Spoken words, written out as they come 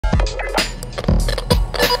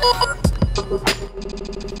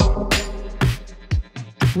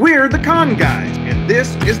We're the Con Guys, and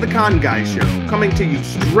this is the Con Guy Show, coming to you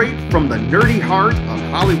straight from the nerdy heart of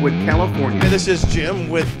Hollywood, California. And this is Jim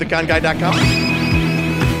with theconguy.com.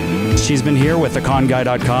 She's been here with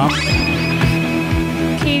theconguy.com.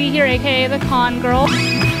 Katie here, aka the Con Girl.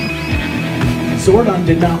 Zordon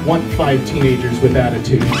did not want 5 teenagers with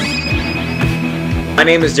attitude. My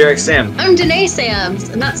name is Derek Sam. I'm Danae Sams,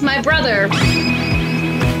 and that's my brother.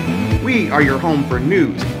 We are your home for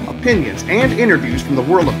news, opinions, and interviews from the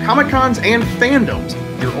world of Comic-Cons and fandoms.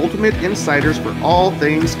 Your ultimate insiders for all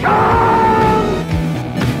things con.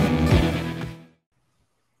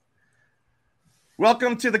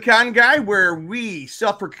 Welcome to the Con Guy, where we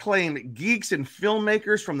self-proclaimed geeks and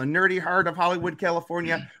filmmakers from the nerdy heart of Hollywood,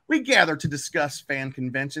 California. We gather to discuss fan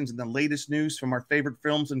conventions and the latest news from our favorite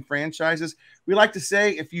films and franchises. We like to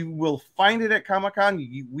say, if you will find it at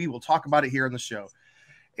Comic-Con, we will talk about it here on the show.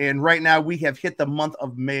 And right now we have hit the month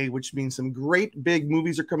of May, which means some great big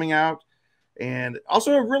movies are coming out. And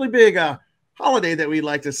also a really big holiday that we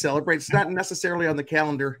like to celebrate. It's not necessarily on the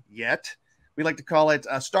calendar yet. We like to call it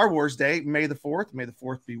Star Wars Day, May the 4th. May the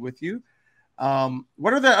 4th be with you.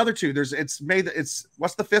 What are the other two?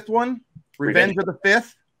 What's the fifth one? Revenge of the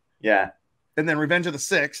 5th. Yeah. And then Revenge of the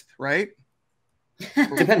 6th, right?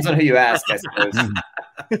 Depends on who you ask, I suppose.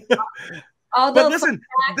 Although, but listen,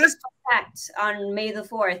 fact, on May the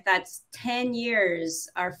 4th, that's 10 years,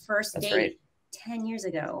 our first date, right. 10 years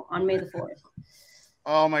ago on May the 4th.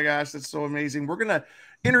 Oh my gosh, that's so amazing. We're going to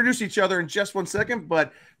introduce each other in just one second,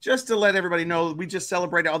 but just to let everybody know, we just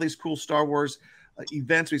celebrated all these cool Star Wars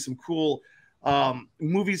events. We have some cool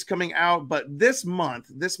movies coming out, but this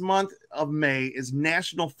month of May is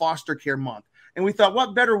National Foster Care Month. And we thought,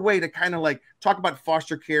 what better way to kind of like talk about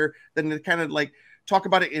foster care than to kind of like talk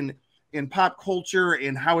about it in pop culture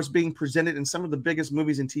and how it's being presented in some of the biggest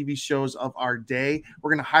movies and TV shows of our day.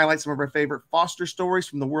 We're going to highlight some of our favorite foster stories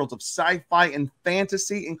from the worlds of sci-fi and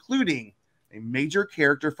fantasy, including a major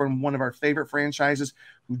character from one of our favorite franchises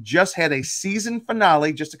who just had a season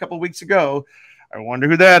finale just a couple of weeks ago. I wonder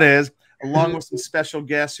who that is, along with some special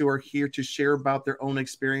guests who are here to share about their own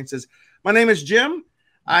experiences. My name is Jim.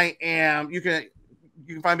 You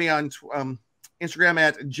can find me on Instagram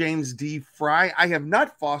at James D. Fry. I have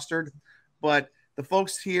not fostered, but the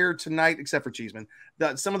folks here tonight, except for Cheeseman,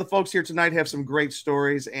 some of the folks here tonight have some great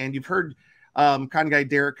stories, and you've heard Con Guy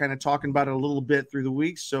Derek kind of talking about it a little bit through the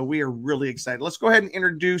week, so we are really excited. Let's go ahead and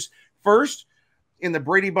introduce first, in the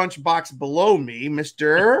Brady Bunch box below me,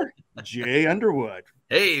 Mr. Jay Underwood.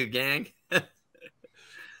 Hey, gang.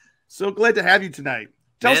 So glad to have you tonight.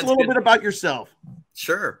 Tell us a little bit about yourself.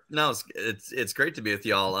 Sure. No, it's great to be with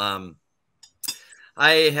y'all.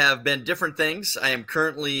 I have been different things. I am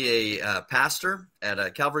currently a pastor at a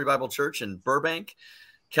Calvary Bible Church in Burbank,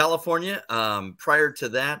 California. Prior to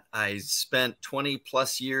that, I spent 20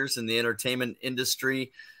 plus years in the entertainment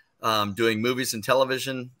industry, doing movies and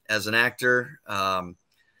television as an actor.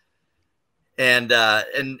 And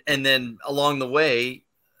then along the way,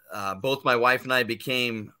 both my wife and I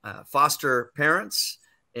became foster parents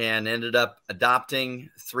and ended up adopting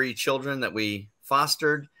 3 children that we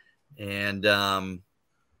fostered. And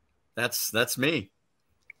that's me.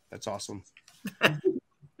 That's awesome.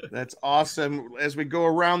 That's awesome. As we go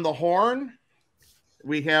around the horn,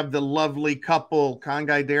 we have the lovely couple, Con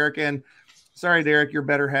Guy Derek and, sorry, Derek, your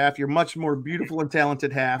better half. You're much more beautiful and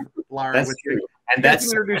talented half, Laura. That's with true. you. And that's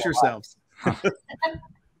introduce yourselves.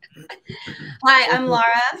 Hi, I'm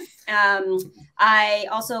Laura. I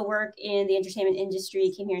also work in the entertainment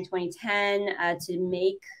industry, came here in 2010 to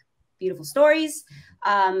make beautiful stories.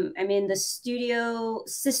 I'm in the studio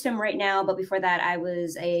system right now, but before that, I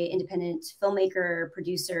was an independent filmmaker,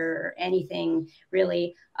 producer, anything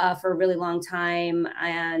really, for a really long time.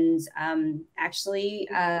 And actually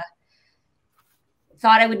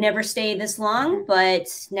thought I would never stay this long, but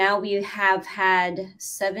now we have had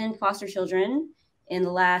 7 foster children in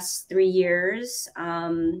the last 3 years.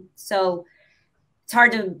 So it's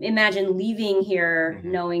hard to imagine leaving here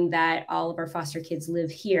knowing that all of our foster kids live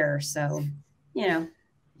here. So, you know.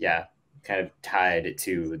 Yeah, kind of tied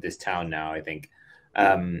to this town now, I think.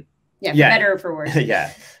 For better or for worse.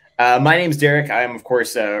 Yeah. My name's Derek. I am, of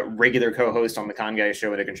course, a regular co-host on the Con Guy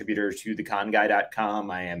Show and a contributor to theconguy.com.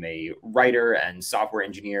 I am a writer and software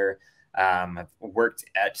engineer. I've worked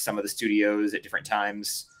at some of the studios at different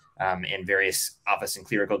times in various office and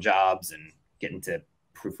clerical jobs and getting to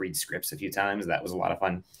proofread scripts a few times. That was a lot of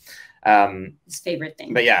fun. His favorite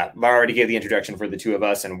thing. But yeah, Laura already gave the introduction for the two of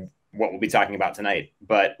us and what we'll be talking about tonight.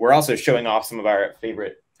 But we're also showing off some of our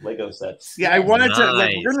favorite Lego sets. Yeah, I wanted to,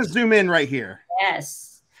 like, we're going to zoom in right here.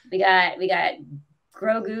 Yes. We got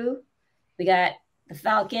Grogu. We got the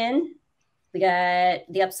Falcon. We got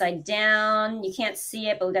the Upside Down. You can't see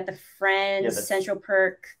it, but we got the Friends Central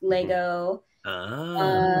Perk Lego. So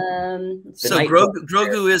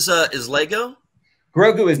Grogu is Lego?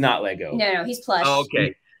 Grogu is not Lego. No, he's plush. Oh,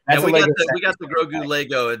 okay. That's we got the Grogu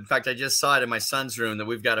Lego. In fact, I just saw it in my son's room that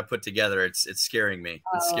we've got to put together. It's scaring me.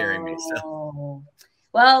 It's scaring me. So.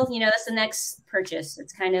 Well, that's the next purchase.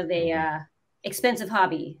 It's kind of a expensive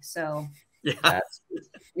hobby, so yeah,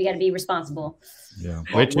 we got to be responsible. Yeah.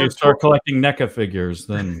 Wait till you start collecting NECA figures,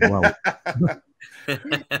 then well.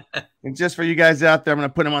 And just for you guys out there, I'm going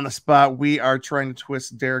to put him on the spot. We are trying to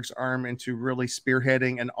twist Derek's arm into really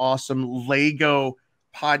spearheading an awesome Lego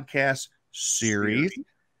podcast series.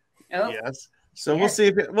 Oh. Yes. So we'll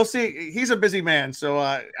see. We'll see. He's a busy man, so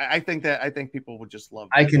I think people would just love.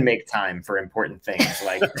 I can make time for important things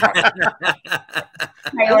like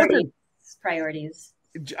priorities.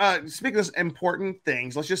 Speaking of important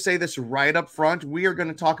things, let's just say this right up front. We are going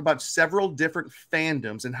to talk about several different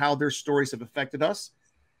fandoms and how their stories have affected us.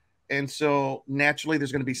 And so naturally,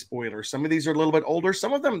 there's going to be spoilers. Some of these are a little bit older.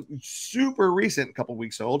 Some of them super recent, a couple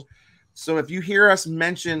weeks old. So if you hear us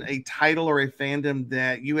mention a title or a fandom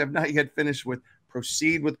that you have not yet finished with,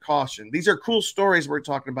 proceed with caution. These are cool stories we're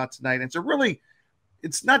talking about tonight. And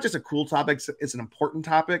it's not just a cool topic. It's an important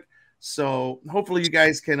topic. So hopefully you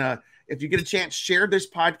guys can, if you get a chance, share this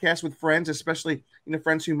podcast with friends, especially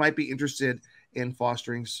friends who might be interested in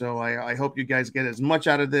fostering. So I hope you guys get as much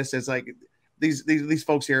out of this as like these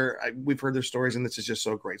folks here. We've heard their stories, and this is just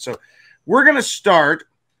so great. So we're gonna start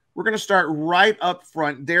right up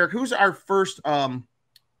front. Derek, who's our first? I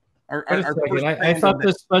thought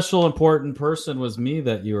this special important person was me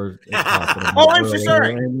that you were talking about. Oh, I'm so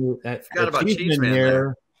sorry. Forgot about Cheeseman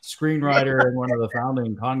here. Screenwriter and one of the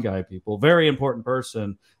founding Con Guy people. Very important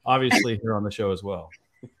person, obviously here on the show as well.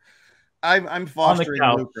 I'm fostering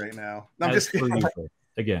Luke right now. I'm just kidding.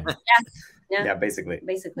 Again. Yeah, basically.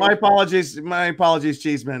 My apologies,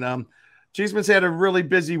 Cheeseman. Cheeseman's had a really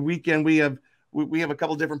busy weekend. We have a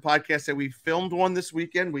couple different podcasts that we filmed one this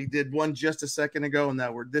weekend. We did one just a second ago, and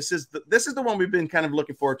this is the one we've been kind of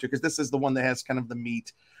looking forward to, because this is the one that has kind of the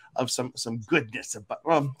meat of some goodness.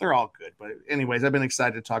 Well, they're all good, but anyways, I've been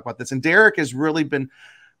excited to talk about this. And Derek has really been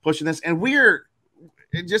pushing this. And we're,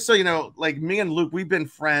 just so you know, like me and Luke, we've been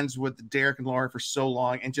friends with Derek and Laura for so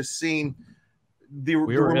long, and just seeing we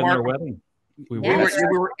were in their wedding. We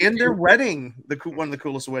were in their wedding, one of the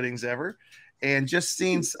coolest weddings ever, and just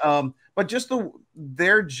seeing, but just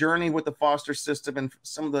their journey with the foster system and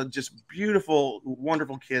some of the just beautiful,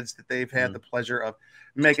 wonderful kids that they've had the pleasure of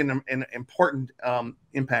making an important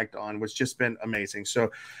impact on, was just been amazing.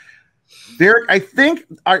 So, Derek, I think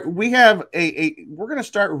we have we're going to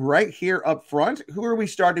start right here up front. Who are we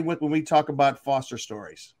starting with when we talk about foster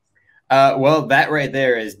stories? Well, that right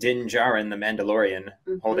there is Djarin, the Mandalorian,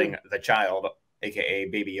 holding the child, aka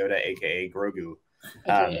Baby Yoda, aka Grogu.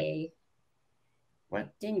 AKA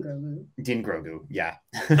what? Din Grogu. Din Grogu, yeah.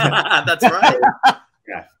 That's right.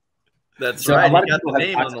 Yeah. That's right. You got the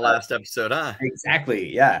name on the last episode, huh?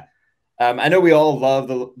 Exactly, yeah. I know we all love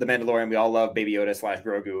the Mandalorian. We all love Baby Yoda /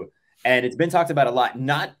 Grogu. And it's been talked about a lot.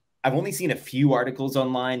 I've only seen a few articles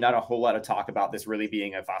online, not a whole lot of talk about this really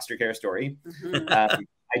being a foster care story.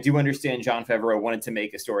 I do understand Jon Favreau wanted to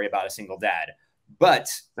make a story about a single dad. But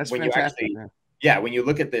when you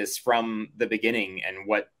look at this from the beginning and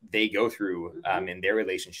what they go through in their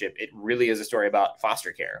relationship, it really is a story about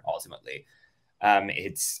foster care, ultimately.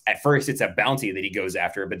 At first it's a bounty that he goes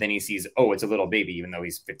after, but then he sees, it's a little baby, even though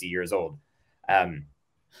he's 50 years old. And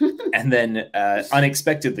then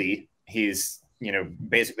unexpectedly, he's,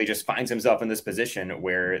 basically just finds himself in this position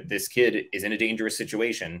where this kid is in a dangerous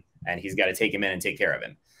situation and he's got to take him in and take care of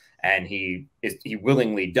him. And he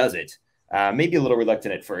willingly does it. Maybe a little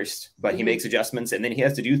reluctant at first, but he makes adjustments, and then he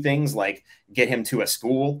has to do things like get him to a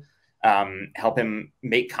school, help him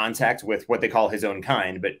make contact with what they call his own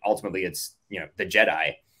kind, but ultimately it's, the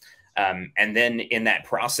Jedi. And then in that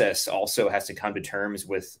process also has to come to terms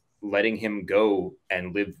with letting him go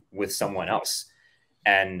and live with someone else.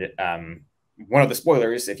 And one of the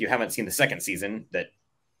spoilers, if you haven't seen the second season, that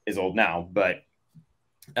is old now, but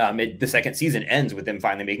the second season ends with them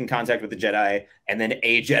finally making contact with the Jedi, and then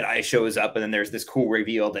a Jedi shows up, and then there's this cool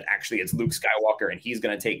reveal that actually it's Luke Skywalker, and he's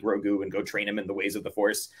going to take Grogu and go train him in the ways of the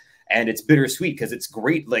Force. And it's bittersweet because it's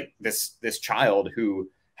great. Like this child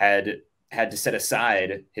who had to set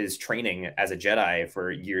aside his training as a Jedi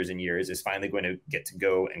for years and years is finally going to get to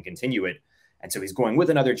go and continue it. And so he's going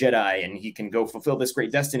with another Jedi, and he can go fulfill this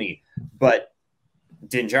great destiny. But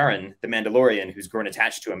Djarin, the Mandalorian, who's grown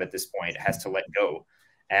attached to him at this point, has to let go.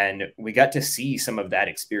 And we got to see some of that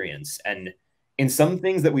experience. And in some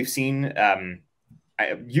things that we've seen,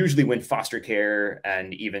 usually when foster care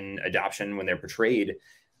and even adoption, when they're portrayed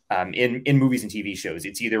in movies and TV shows,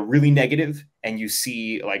 it's either really negative and you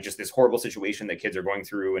see like just this horrible situation that kids are going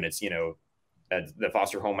through, and it's, you know, the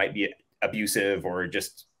foster home might be abusive or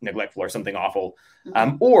just neglectful or something awful,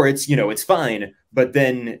 or it's, you know, it's fine, but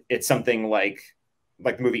then it's something like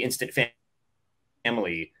the movie Instant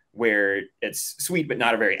Family, where it's sweet but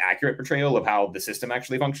not a very accurate portrayal of how the system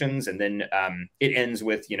actually functions, and then it ends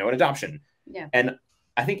with, you know, an adoption. Yeah. And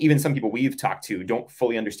I think even some people we've talked to don't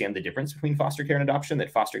fully understand the difference between foster care and adoption,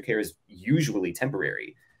 that foster care is usually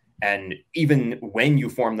temporary. And even when you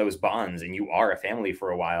form those bonds and you are a family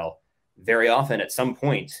for a while, very often at some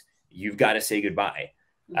point, you've got to say goodbye.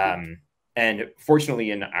 And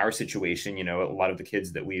fortunately, in our situation, you know, a lot of the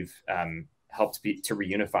kids that we've helped to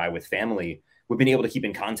reunify with family, we've been able to keep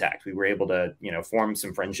in contact. We were able to, you know, form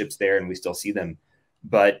some friendships there, and we still see them.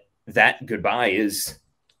 But that goodbye is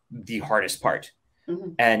the hardest part.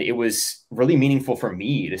 And it was really meaningful for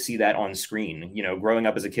me to see that on screen, you know, growing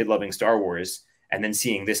up as a kid loving Star Wars, and then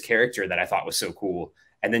seeing this character that I thought was so cool,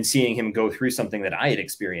 and then seeing him go through something that I had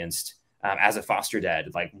experienced as a foster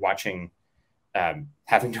dad, like watching,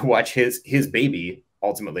 having to watch his baby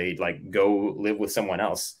ultimately like go live with someone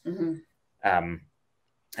else. And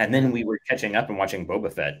then we were catching up and watching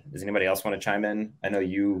Boba Fett. Does anybody else want to chime in? I know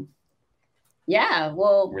you. Yeah,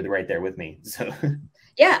 well, were right there with me. So.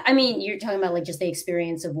 Yeah, I mean, you're talking about like just the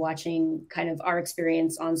experience of watching kind of our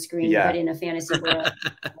experience on screen, but in a fantasy world,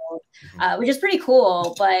 which is pretty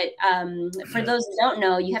cool. But for those who don't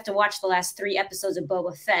know, you have to watch the last 3 episodes of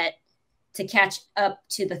Boba Fett to catch up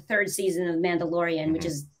to the 3rd season of Mandalorian, which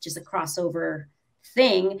is just a crossover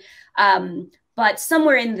thing. But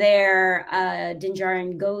somewhere in there,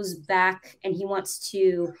 Djarin goes back and he wants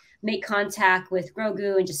to make contact with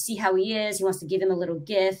Grogu and just see how he is. He wants to give him a little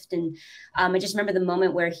gift. And I just remember the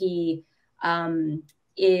moment where he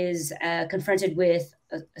is confronted with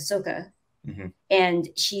Ahsoka. And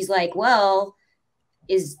she's like, well,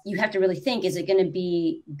 you have to really think, is it going to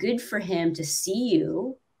be good for him to see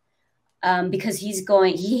you? Because he's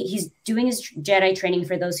doing his Jedi training.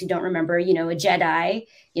 For those who don't remember, you know, a Jedi,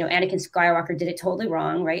 you know, Anakin Skywalker did it totally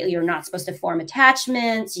wrong, right? You're not supposed to form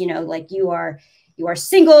attachments, you know, like you are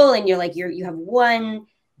single, and you have one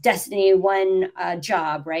destiny, one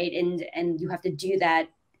job, right? And you have to do that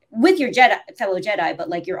with your fellow Jedi, but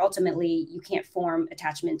like you can't form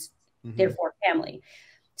attachments, therefore family.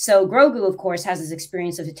 So Grogu, of course, has this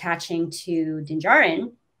experience of attaching to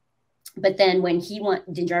Djarin. But then when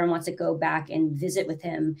Djarin wants to go back and visit with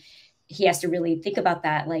him, he has to really think about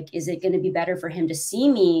that. Like, is it going to be better for him to see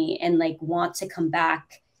me and like want to come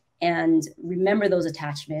back and remember those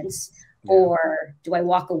attachments? Yeah. Or do I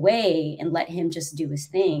walk away and let him just do his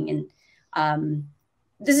thing? And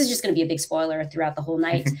this is just going to be a big spoiler throughout the whole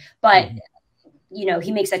night. But, you know,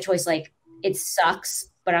 he makes that choice, like, it sucks,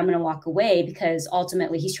 but I'm going to walk away because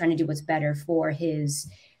ultimately he's trying to do what's better for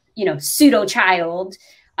his, you know, pseudo child.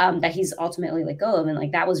 That he's ultimately let go of. And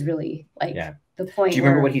like, that was really like the point. Do you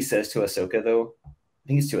remember what he says to Ahsoka though? I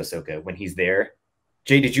think it's to Ahsoka when he's there.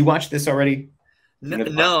 Jay, did you watch this already?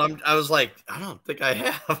 No, I was like, I don't think I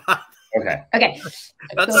have. Okay.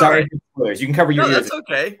 That's sorry for spoilers. You can cover your ears. That's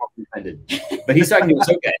okay. But he's talking to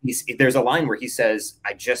Ahsoka. There's a line where he says,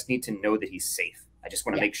 I just need to know that he's safe. I just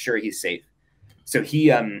want to make sure he's safe. So he,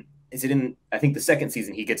 is it in, I think the 2nd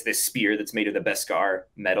season, he gets this spear that's made of the Beskar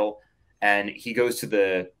metal. And he goes to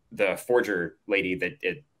the forger lady that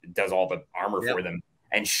it does all the armor for them.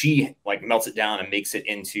 And she like melts it down and makes it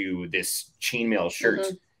into this chainmail shirt,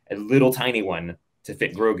 a little tiny one to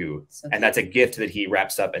fit Grogu. And that's a gift that he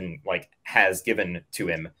wraps up and like has given to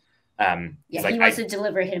him. He wants to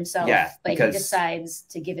deliver it himself. But he decides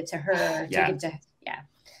to give it to her.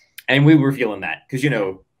 And we were feeling that because, you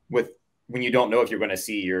know, when you don't know if you're going to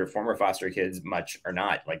see your former foster kids much or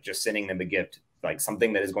not, like just sending them a gift, like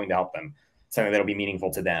something that is going to help them, something that'll be meaningful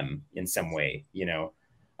to them in some way, you know,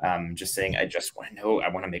 just saying, I just want to know, I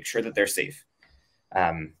want to make sure that they're safe.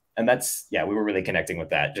 And that's, we were really connecting with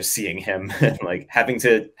that, just seeing him like having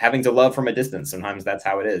to love from a distance. Sometimes that's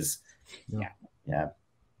how it is. Yeah.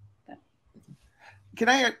 Can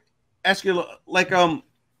I ask you, like,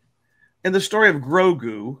 in the story of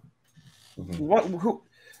Grogu,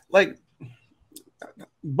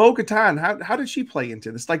 Bo-Katan, how did she play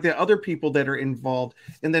into this? Like the other people that are involved,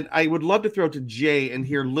 and then I would love to throw it to Jay and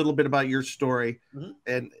hear a little bit about your story,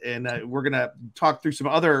 and we're gonna talk through some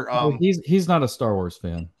other. He's not a Star Wars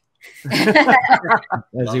fan,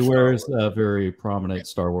 as he wears a very prominent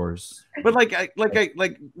Star Wars. But like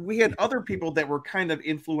we had other people that were kind of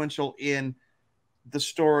influential in the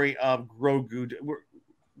story of Grogu.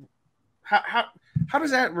 how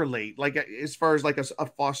does that relate? Like as far as like a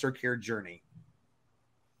foster care journey?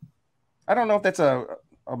 I don't know if that's a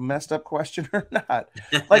messed up question or not.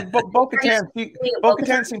 Like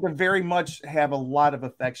Bo-Katan seemed to very much have a lot of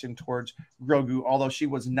affection towards Grogu, although she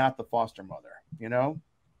was not the foster mother, you know?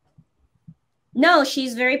 No,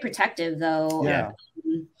 she's very protective though. Yeah.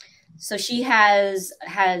 So she has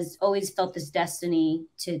always felt this destiny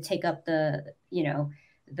to take up the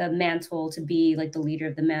mantle to be like the leader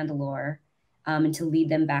of the Mandalore, and to lead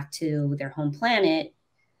them back to their home planet.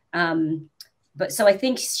 But so I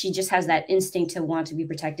think she just has that instinct to want to be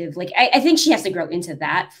protective. Like I think she has to grow into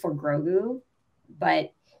that for Grogu,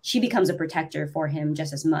 but she becomes a protector for him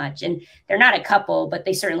just as much. And they're not a couple, but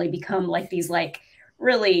they certainly become like these like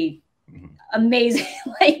really amazing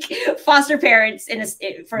like foster parents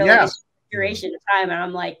for like a duration of time. And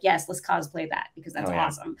I'm like, yes, let's cosplay that because that's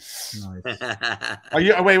awesome. Nice. Are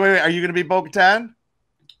you wait? Are you going to be Bo-Katan?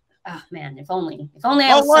 Oh man, if only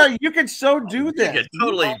I was wow, you could so do that. You could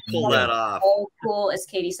totally pull that off. So cool as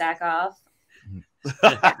Katie Sackhoff.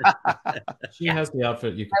 She has the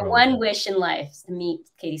outfit. You My one wish in life is to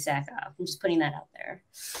meet Katie Sackhoff. I'm just putting that out there.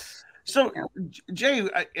 So, Jay,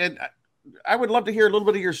 I would love to hear a little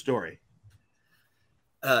bit of your story.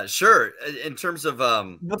 Sure. In terms of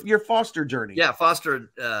your foster journey. Yeah,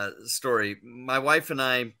 foster story. My wife and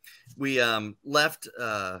I, we left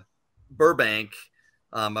Burbank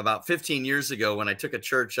about 15 years ago when I took a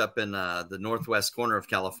church up in the northwest corner of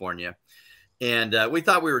California. And we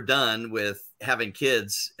thought we were done with having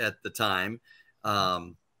kids at the time.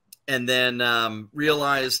 And then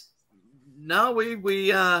realized, no,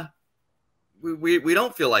 we don't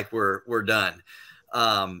feel like we're done.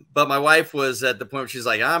 But my wife was at the point where she's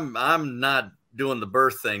like, I'm not doing the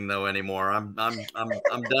birth thing though anymore. I'm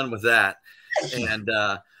done with that. And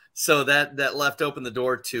so that left open the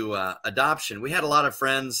door to adoption. We had a lot of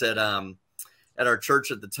friends at our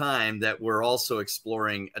church at the time that were also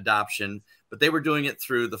exploring adoption, but they were doing it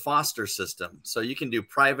through the foster system. So you can do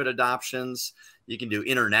private adoptions, you can do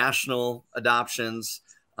international adoptions.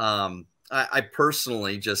 I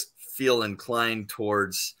personally just feel inclined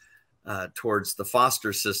towards the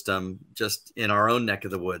foster system, just in our own neck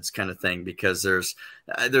of the woods kind of thing, because there's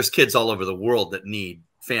kids all over the world that need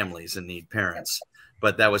families and need parents.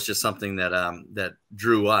 But that was just something that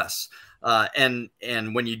drew us.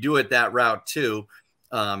 And when you do it that route too,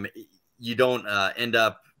 you don't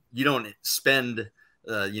you don't spend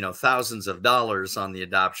thousands of dollars on the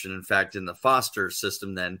adoption. In fact, in the foster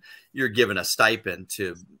system, then you're given a stipend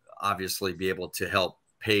to obviously be able to help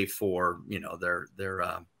pay for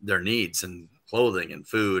their needs and clothing and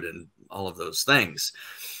food and all of those things.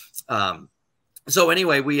 So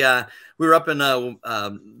anyway, we were up in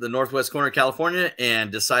the northwest corner of California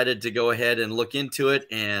and decided to go ahead and look into it.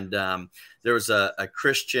 And there was a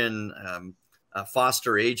Christian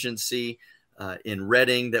foster agency in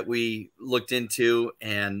Redding that we looked into.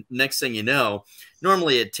 And next thing you know,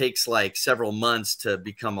 normally it takes like several months to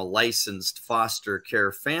become a licensed foster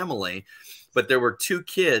care family. But there were two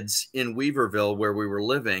kids in Weaverville where we were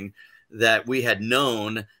living that we had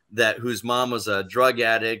known whose mom was a drug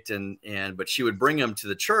addict, but she would bring them to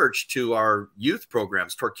the church to our youth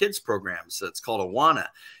programs, to our kids programs. So it's called Awana.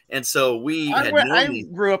 And so I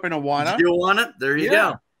grew up in Awana. Did you do Awana? There you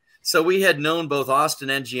go. So we had known both Austin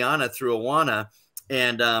and Gianna through Awana,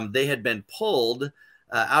 and they had been pulled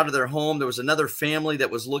out of their home. There was another family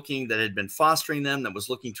that had been fostering them, that was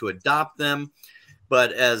looking to adopt them.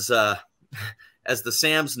 But as the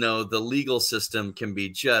Sams know, the legal system can be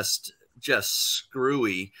just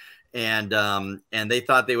screwy, and they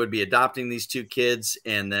thought they would be adopting these two kids,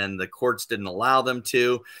 and then the courts didn't allow them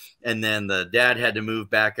to, and then the dad had to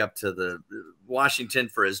move back up to the Washington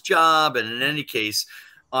for his job. And in any case,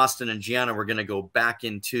 Austin and Gianna were going to go back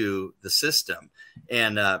into the system,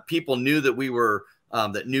 and people knew that we were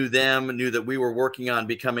knew that we were working on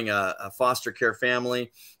becoming a foster care family.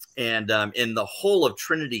 And in the whole of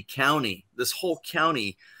Trinity County, this whole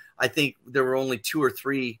county, I think there were only 2 or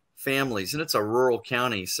 3 families, and it's a rural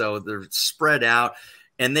county, so they're spread out.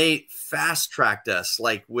 And they fast-tracked us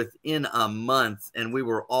like within a month, and we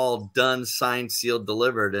were all done, signed, sealed,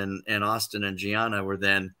 delivered, and Austin and Gianna were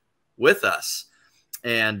then with us.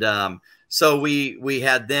 And so we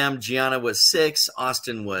had them. Gianna was 6,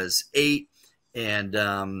 Austin was 8,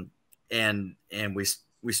 and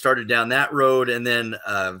we started down that road. And then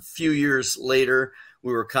a few years later,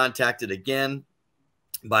 we were contacted again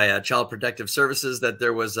by Child Protective Services that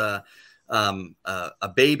there was a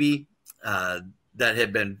baby that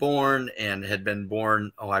had been born,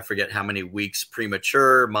 oh, I forget how many weeks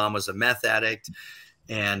premature. Mom was a meth addict.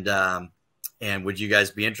 And and would you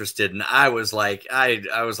guys be interested? And I was like,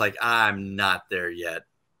 I'm not there yet,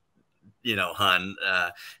 you know, hun.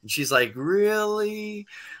 And she's like, really?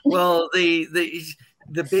 Well,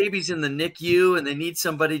 the baby's in the NICU and they need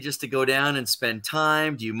somebody just to go down and spend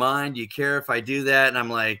time. Do you mind? Do you care if I do that? And I'm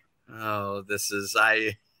like, oh,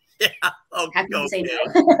 yeah, okay.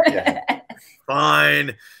 Yeah.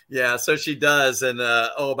 Fine. Yeah. So she does. And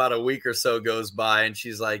about a week or so goes by and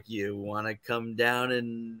she's like, you want to come down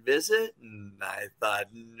and visit? And I thought,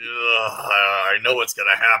 I know what's going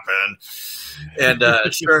to happen.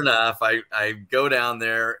 And sure enough, I go down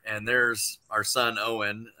there and there's our son,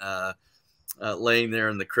 Owen, laying there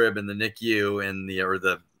in the crib in the NICU and the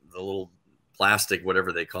little plastic,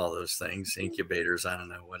 whatever they call those things, incubators, I don't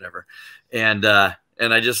know, whatever. And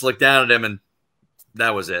I just looked down at him and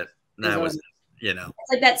that was it. That was it, you know.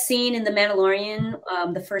 It's like that scene in The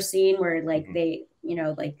Mandalorian, the first scene where like they, you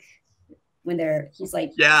know, like when he's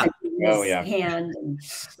like, yeah, hand. And,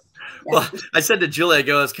 well, I said to Julie, I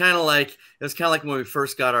go, it's kind of like when we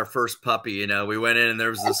first got our first puppy, you know, we went in and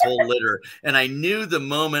there was this whole litter and I knew the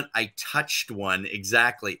moment I touched one,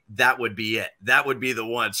 exactly, that would be it. That would be the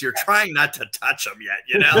one. So you're trying not to touch them yet,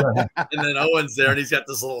 you know? And then Owen's there and he's got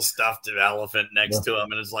this little stuffed elephant next to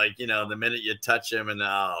him. And it's like, you know, the minute you touch him and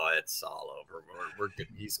it's all over.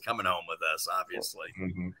 He's coming home with us, obviously.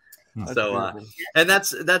 Mm-hmm. So, and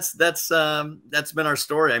that's been our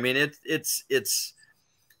story. I mean,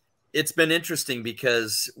 it's been interesting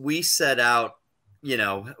because we set out, you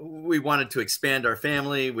know, we wanted to expand our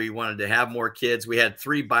family. We wanted to have more kids. We had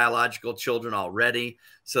 3 biological children already.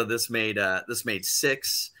 So this made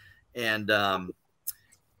 6. And,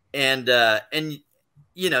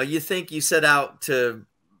 you know, you think you set out to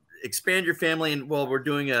expand your family and, well, we're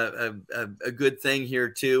doing a good thing here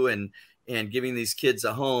too. And giving these kids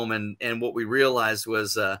a home. And what we realized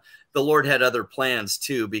was, the Lord had other plans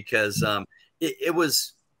too, because,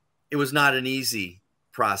 it was not an easy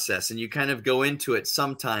process. And you kind of go into it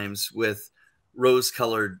sometimes with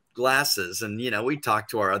rose-colored glasses. And, you know, we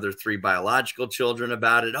talked to our other 3 biological children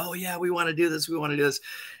about it. Oh yeah, we want to do this. We want to do this.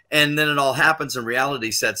 And then it all happens and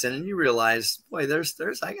reality sets in and you realize, boy,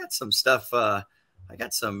 I got some stuff. I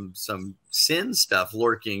got some sin stuff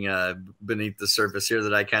lurking beneath the surface here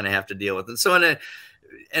that I kind of have to deal with. And so in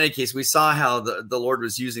any case, we saw how the Lord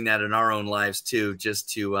was using that in our own lives too, just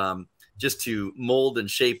to mold and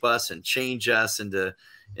shape us and change us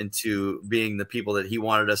into being the people that he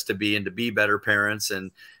wanted us to be and to be better parents.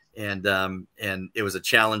 And it was a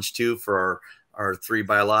challenge too for our 3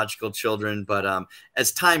 biological children. But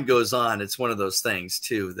as time goes on, it's one of those things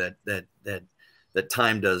too, that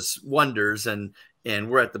time does wonders. And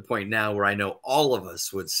we're at the point now where I know all of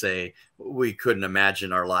us would say we couldn't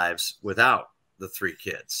imagine our lives without the 3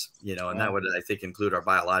 kids, you know, and that would, I think, include our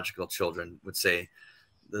biological children would say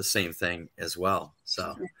the same thing as well.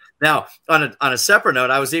 So now on a separate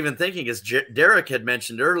note, I was even thinking, as Derek had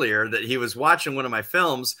mentioned earlier, that he was watching one of my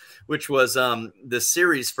films, which was the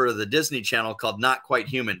series for the Disney Channel called Not Quite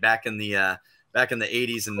Human back in the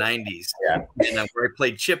 80s and 90s. Yeah. And where I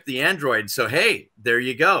played Chip the android. So, hey, there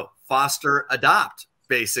you go. Foster, adopt,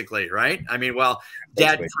 basically, right? I mean, well,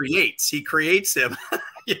 Dad he creates him.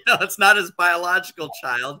 You know, it's not his biological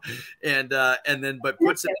child, and then but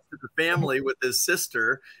puts it into the family with his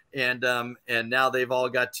sister, and now they've all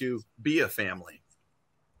got to be a family.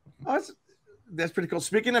 Oh, that's pretty cool.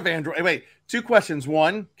 Speaking of Android, wait, 2 questions.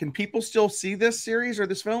 One, can people still see this series or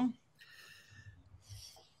this film?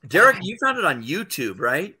 Derek, you found it on YouTube,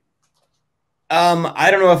 right? I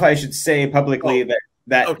don't know if I should say publicly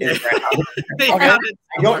that okay. is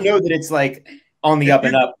I don't know that it's like on the up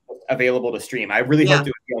and up available to stream. I really hope it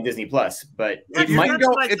would be on Disney Plus, but it might go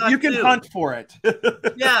if you can hunt for it.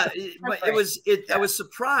 Yeah, but I was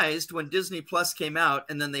surprised when Disney Plus came out,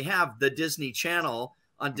 and then they have the Disney Channel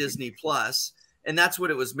on Disney Plus, and that's what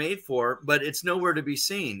it was made for, but it's nowhere to be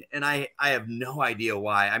seen. And I have no idea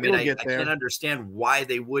why. I mean, I can't understand why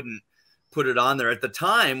they wouldn't put it on there. At the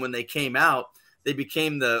time when they came out, they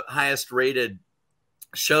became the highest rated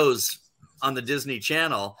shows on the Disney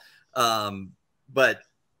Channel. But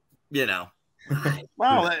you know,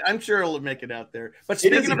 wow, I'm sure it'll make it out there. But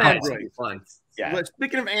speaking of androids,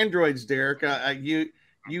 speaking of androids, Derek,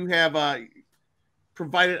 you have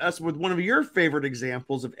provided us with one of your favorite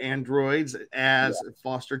examples of androids as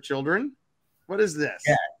foster children. What is this?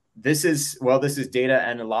 Yeah, this is Data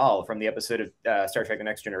and Lal from the episode of Star Trek: The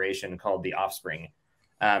Next Generation called "The Offspring."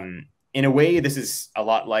 In a way, this is a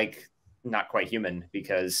lot like Not Quite Human,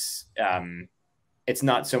 because it's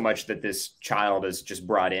not so much that this child is just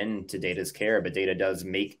brought in to Data's care, but Data does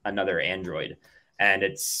make another android, and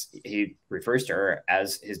he refers to her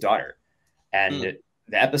as his daughter. And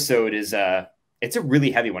the episode is it's a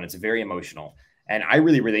really heavy one. It's very emotional, and I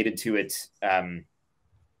really related to it.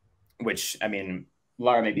 Which, I mean,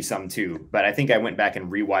 Laura maybe some too, but I think I went back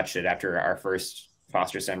and rewatched it after our first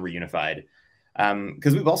foster son reunified,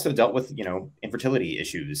 because we've also dealt with, you know, infertility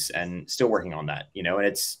issues and still working on that, you know,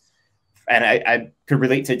 and I could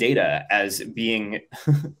relate to Data as being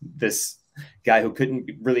this guy who couldn't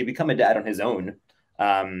really become a dad on his own,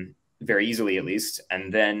 very easily at least,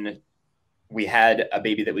 and then we had a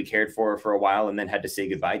baby that we cared for a while and then had to say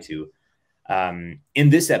goodbye to. In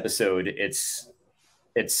this episode, it's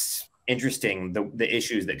interesting the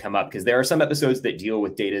issues that come up, because there are some episodes that deal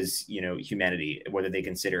with Data's, you know, humanity, whether they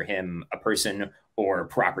consider him a person or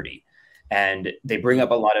property, and they bring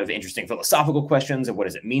up a lot of interesting philosophical questions of what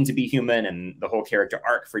does it mean to be human, and the whole character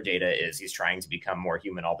arc for Data is he's trying to become more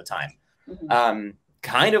human all the time.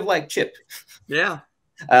 Kind of like Chip. Yeah.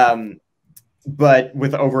 But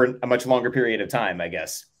with over a much longer period of time, I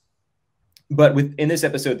guess. But in this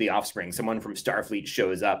episode, The Offspring, someone from Starfleet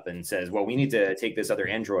shows up and says, well, we need to take this other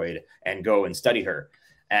android and go and study her.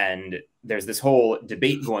 And there's this whole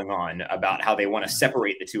debate going on about how they want to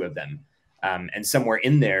separate the two of them. And somewhere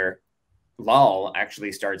in there, Lal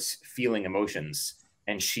actually starts feeling emotions,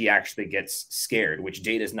 and she actually gets scared, which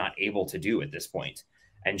Data's not able to do at this point.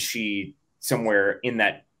 And she, somewhere in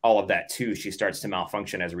that, all of that too, she starts to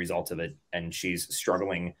malfunction as a result of it. And she's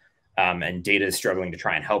struggling. And Data is struggling to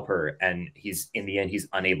try and help her, and in the end he's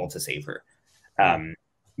unable to save her.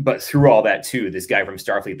 But through all that too, this guy from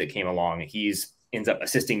Starfleet that came along, ends up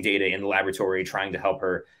assisting Data in the laboratory, trying to help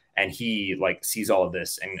her, and he like sees all of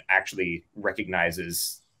this and actually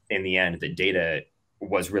recognizes in the end that Data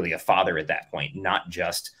was really a father at that point, not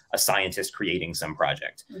just a scientist creating some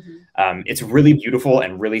project. It's really beautiful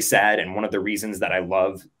and really sad, and one of the reasons that I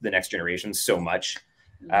love The Next Generation so much.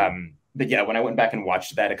 But yeah, when I went back and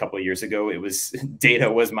watched that a couple of years ago,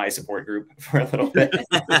 Data was my support group for a little bit.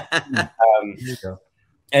 But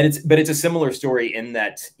it's a similar story in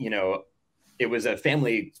that, you know, it was a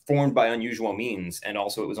family formed by unusual means, and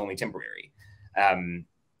also it was only temporary. And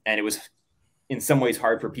it was in some ways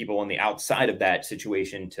hard for people on the outside of that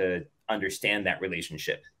situation to understand that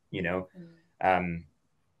relationship, you know.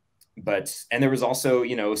 And there was also,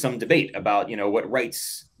 you know, some debate about, you know, what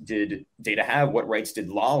rights did Data have? What rights did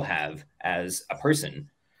Lal have as a person?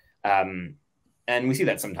 And we see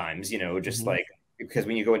that sometimes, you know, just like, because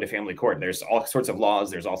when you go into family court, there's all sorts of laws.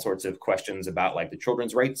 There's all sorts of questions about like the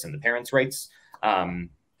children's rights and the parents' rights. And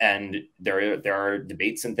there are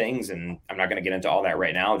debates and things, and I'm not going to get into all that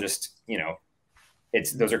right now. Just, you know,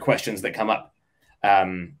 those are questions that come up.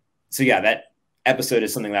 So yeah, that episode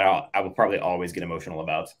is something that I will probably always get emotional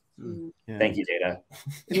about. Yeah. Thank you, Data.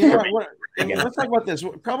 Let's talk about this.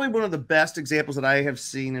 Probably one of the best examples that I have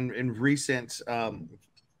seen in recent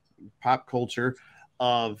pop culture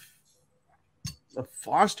of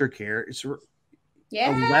foster care is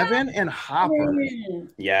 11 and Hopper.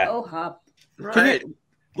 Yeah. Oh, Hop. Right.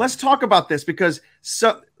 Let's talk about this, because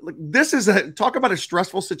this is talk about a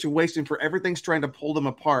stressful situation for everything's trying to pull them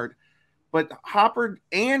apart. But Hopper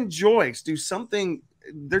and Joyce do something.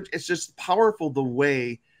 It's just powerful the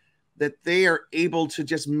way that they are able to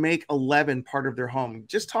just make 11 part of their home.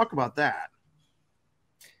 Just talk about that.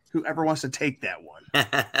 Whoever wants to take that one.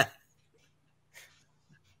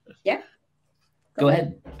 Yeah. Go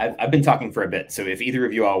ahead. I've been talking for a bit, so if either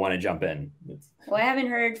of you all want to jump in. Well, I haven't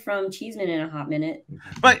heard from Cheeseman in a hot minute.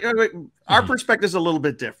 But our perspective is a little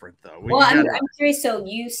bit different, though. I'm curious. So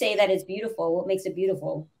you say that it's beautiful. What makes it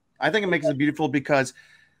beautiful? I think it makes it beautiful because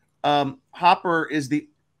Hopper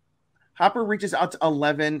reaches out to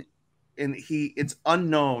 11, and it's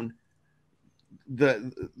unknown.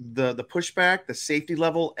 The pushback, the safety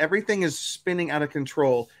level, everything is spinning out of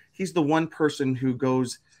control. He's the one person who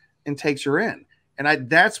goes and takes her in. And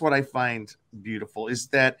that's what I find beautiful, is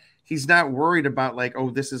that he's not worried about like,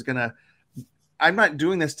 oh, I'm not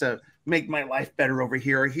doing this to make my life better over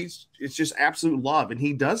here. It's just absolute love. And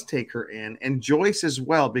he does take her in, and Joyce as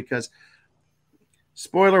well, because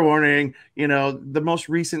spoiler warning, you know, the most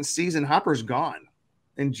recent season, Hopper's gone,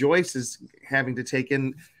 and Joyce is having to take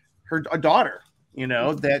in a daughter, you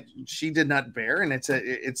know, that she did not bear. And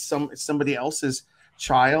it's somebody else's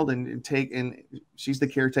child, and she's the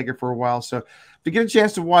caretaker for a while. So if you get a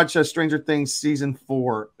chance to watch Stranger Things season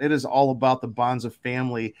 4, it is all about the bonds of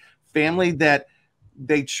family that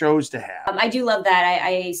they chose to have. I do love that.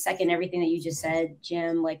 I second everything that you just said,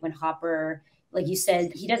 Jim. Like when Hopper, like you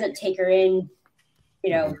said, he doesn't take her in, you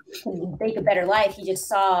know, to make a better life. He just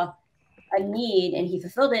saw a need and he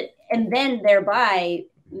fulfilled it, and then thereby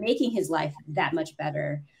making his life that much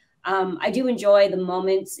better. I do enjoy the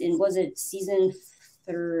moments in, was it season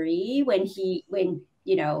 3 when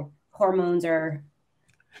you know, hormones are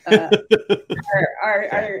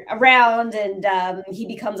around, and he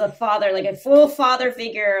becomes a father, like a full father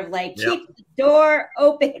figure of like, keep the door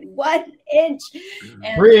open 1 inch,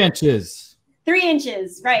 and 3 inches. 3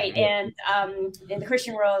 inches, right? And in the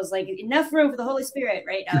Christian world, is like enough room for the Holy Spirit,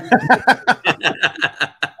 right? And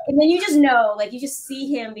then you just know, like, you just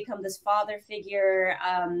see him become this father figure,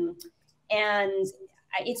 and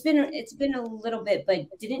it's been a little bit, but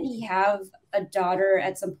didn't he have a daughter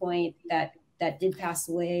at some point that did pass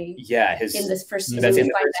away? Yeah, in this first season. That's in we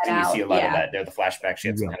the find first that season. You out. see a lot of that. There, the flashback. She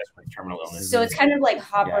had some kind of terminal illness. So it's kind of like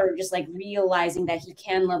Hopper just like realizing that he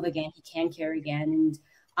can love again, he can care again,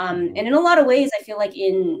 and in a lot of ways, I feel like as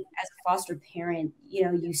a foster parent, you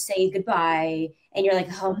know, you say goodbye and you're like,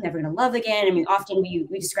 oh, I'm never gonna love again. I mean, often we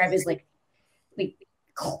describe it as like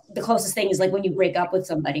the closest thing is like when you break up with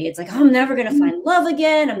somebody, it's like, oh, I'm never gonna find love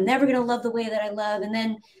again. I'm never gonna love the way that I love. And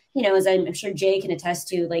then, you know, as I'm sure Jay can attest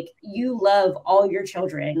to, like, you love all your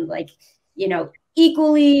children, like, you know,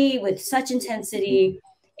 equally with such intensity.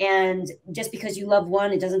 And just because you love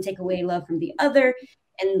one, it doesn't take away love from the other.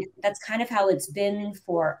 And that's kind of how it's been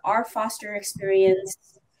for our foster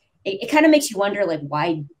experience. It kind of makes you wonder, like,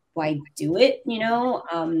 why do it? You know,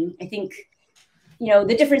 I think, you know,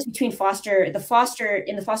 the difference between in the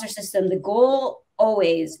foster system, the goal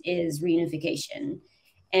always is reunification.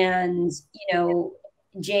 And, you know,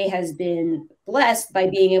 Jay has been blessed by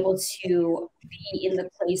being able to be in the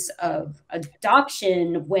place of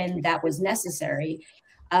adoption when that was necessary.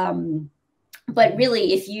 But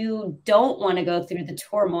really, if you don't want to go through the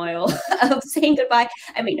turmoil of saying goodbye,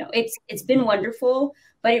 I mean, no, it's been wonderful,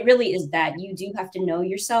 but it really is that you do have to know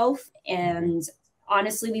yourself. And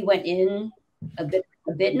honestly, we went in a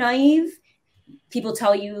bit naive. People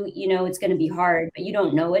tell you, you know, it's going to be hard, but you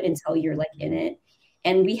don't know it until you're like in it.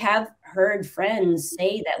 And we have heard friends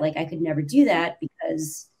say that, like, I could never do that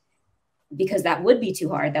because that would be too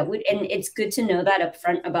hard. And it's good to know that up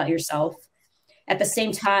front about yourself. At the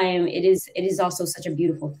same time, it is also such a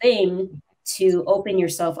beautiful thing to open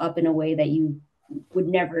yourself up in a way that you would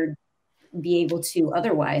never be able to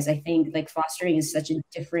otherwise. I think, like, fostering is such a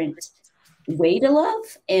different way to love.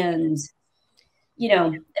 And, you know,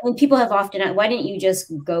 I mean, people have often, why didn't you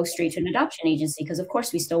just go straight to an adoption agency? Because of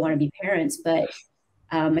course we still want to be parents, but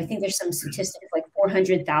I think there's some statistics like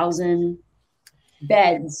 400,000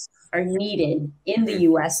 beds are needed in the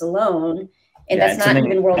U.S. alone. And that's not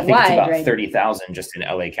even worldwide, I think it's about right? 30,000 just in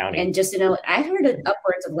LA County. And just in LA, I heard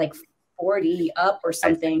upwards of like 40 up or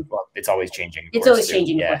something. Well, it's always changing. It's always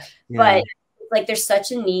changing. Yeah. But like, there's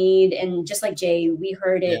such a need. And just like Jay, we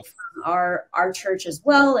heard it from our church as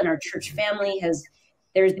well. And our church family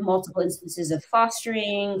there's multiple instances of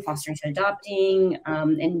fostering to adopting.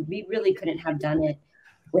 And we really couldn't have done it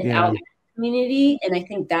without the community. And I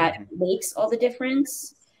think that makes all the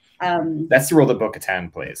difference. That's the role that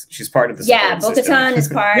Bo-Katan plays. She's part of the Bo-Katan is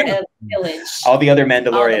part of the village. All the other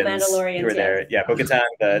Mandalorians who were there. Yeah, Bo-Katan,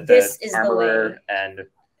 the armorer, and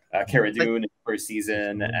Cara Dune in the first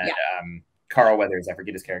season, and Carl Weathers, I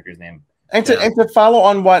forget his character's name. And to follow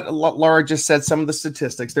on what Laura just said, some of the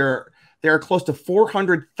statistics, there are close to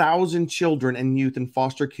 400,000 children and youth in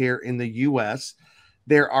foster care in the U.S.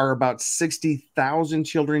 There are about 60,000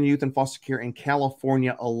 children and youth in foster care in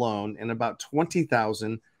California alone, and about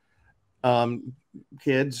 20,000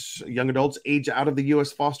 kids, young adults, age out of the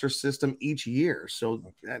U.S. foster system each year. So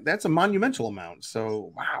that's a monumental amount.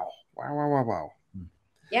 So wow.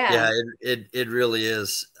 Yeah, it really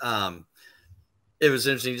is. It was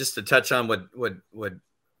interesting just to touch on what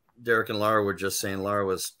Derek and Laura were just saying. Laura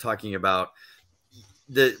was talking about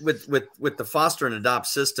with the foster and adopt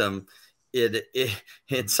system. It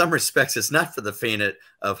in some respects, it's not for the faint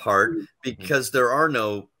of heart, because there are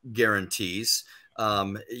no guarantees.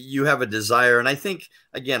 You have a desire. And I think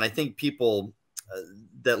people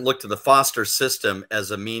that look to the foster system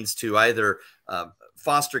as a means to either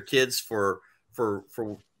foster kids for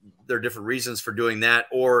their different reasons for doing that,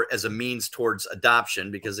 or as a means towards adoption,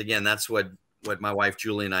 because again, that's what my wife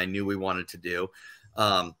Julie and I knew we wanted to do.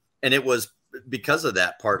 And it was because of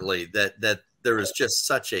that, partly, that there is just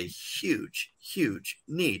such a huge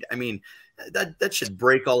need. I mean, that should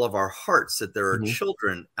break all of our hearts that there are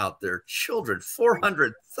children out there,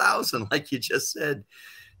 400,000, like you just said,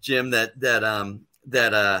 Jim,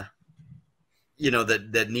 that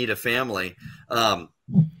need a family.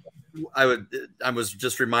 I was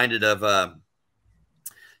just reminded of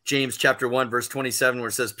James chapter 1, verse 27, where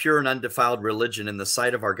it says, "Pure and undefiled religion in the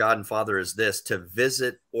sight of our God and Father is this, to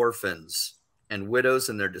visit orphans and widows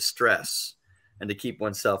in their distress, and to keep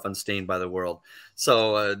oneself unstained by the world."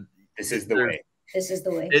 So this is the way. This is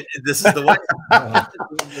the way. This is the way.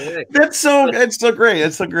 It's so great.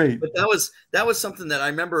 It's so great. But that was something that I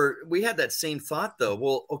remember. We had that same thought though.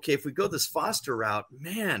 Well, okay, if we go this foster route,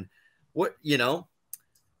 man, what, you know,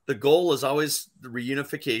 the goal is always the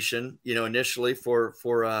reunification, you know, initially for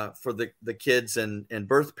the kids and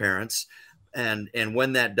birth parents. And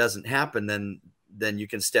when that doesn't happen, then you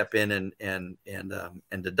can step in and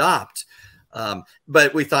adopt.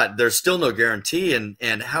 But we thought there's still no guarantee.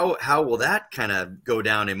 And how will that kind of go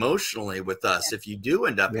down emotionally with us if you do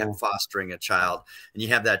end up fostering a child and you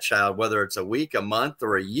have that child, whether it's a week, a month,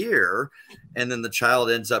 or a year, and then the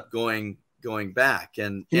child ends up going back.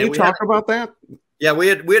 And can you talk about that? Yeah, we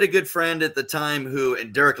had a good friend at the time who,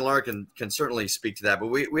 and Derek and Laura can certainly speak to that, but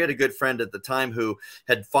we had a good friend at the time who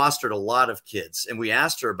had fostered a lot of kids. And we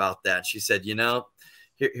asked her about that. She said, you know,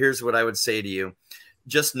 here's what I would say to you.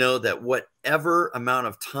 Just know that whatever amount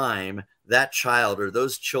of time that child or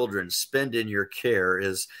those children spend in your care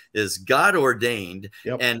is God ordained,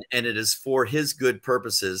 and it is for his good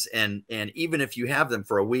purposes. And even if you have them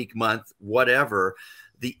for a week, month, whatever,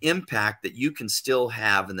 the impact that you can still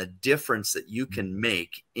have and the difference that you can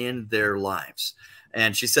make in their lives.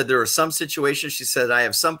 And she said there are some situations, she said, I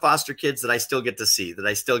have some foster kids that I still get to see, that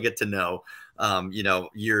I still get to know, you know,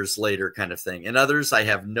 years later kind of thing. And others, I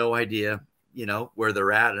have no idea, you know, where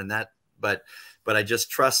they're at and that, but I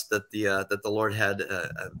just trust that the Lord had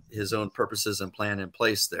his own purposes and plan in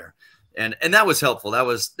place there. And that was helpful. That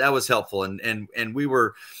was helpful. And we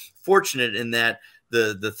were fortunate in that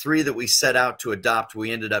the three that we set out to adopt,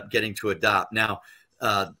 we ended up getting to adopt. Now,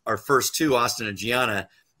 our first two, Austin and Gianna,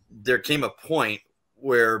 there came a point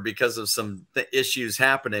where, because of some issues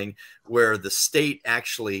happening, where the state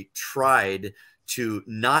actually tried to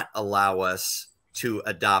not allow us to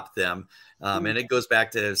adopt them. And it goes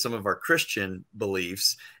back to some of our Christian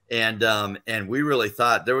beliefs. And we really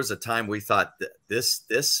thought, there was a time we thought that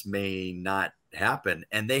this may not happen.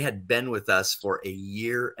 And they had been with us for 1.5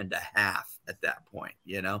 years at that point,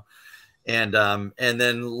 you know? And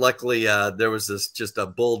then luckily there was just a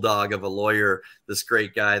bulldog of a lawyer, this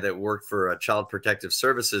great guy that worked for Child Protective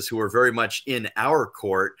Services, who were very much in our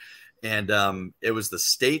court. And it was the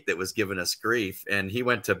state that was giving us grief. And he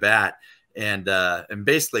went to bat and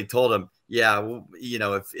basically told him, yeah, well, you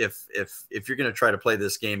know, if you're going to try to play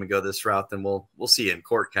this game and go this route, then we'll see you in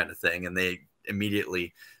court, kind of thing. And they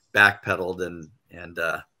immediately backpedaled and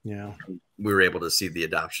we were able to see the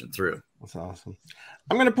adoption through. That's awesome.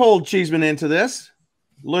 I'm going to pull Cheeseman into this.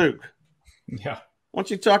 Luke. Yeah. Why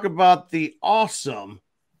don't you talk about the awesome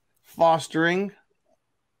fostering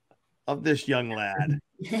of this young lad?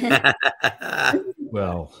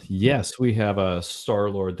 Well, yes, we have a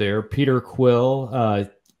Star-Lord there. Peter Quill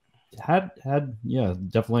had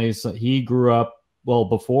definitely. He grew up, well,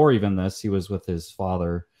 before even this, he was with his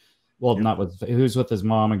father. Well, he was with his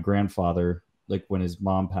mom and grandfather, like when his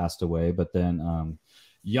mom passed away. But then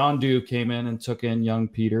Yondu came in and took in young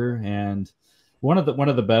Peter. And one of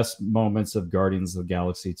the best moments of Guardians of the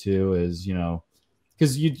Galaxy 2 is, you know,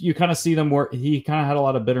 because you kind of see them where he kind of had a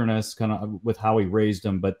lot of bitterness kind of with how he raised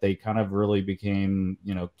him, but they kind of really came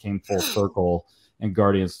full circle in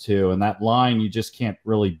Guardians 2. And that line you just can't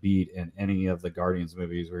really beat in any of the Guardians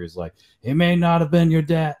movies, where he's like, he may not have been your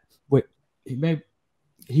dad. Wait, he may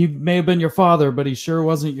have been your father, but he sure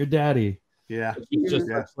wasn't your daddy. Yeah. It's just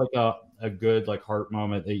like a good like heart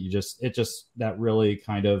moment that that really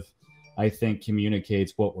kind of, I think,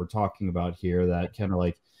 communicates what we're talking about here. That kind of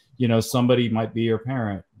like, you know, somebody might be your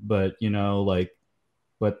parent, but the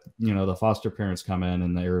foster parents come in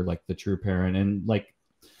and they're like the true parent. And like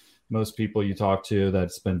most people you talk to,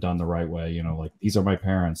 that's been done the right way, you know, like, these are my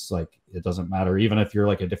parents. Like, it doesn't matter, even if you're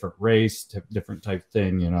like a different race, different type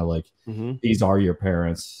thing, you know, like these are your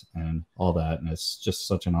parents and all that. And it's just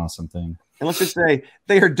such an awesome thing. And let's just say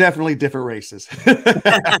they are definitely different races. Yeah,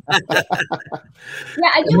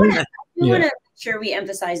 I do want to make sure we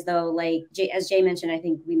emphasize, though, like as Jay mentioned, I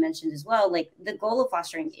think we mentioned as well, like the goal of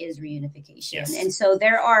fostering is reunification. Yes. And so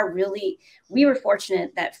we were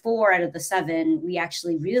fortunate that 4 out of the 7, we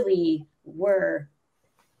actually really were,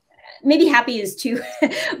 maybe happy is too,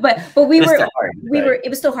 but it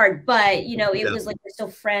was still hard, but you know, it was like, we're still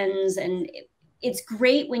friends. And it's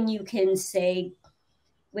great when you can say,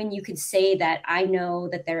 could say that I know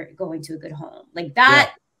that they're going to a good home, like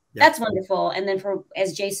that. That's wonderful. And then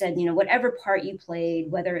as Jay said, you know, whatever part you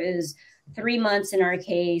played, whether it was 3 months in our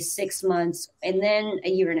case, 6 months, and then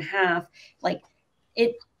 1.5 years, like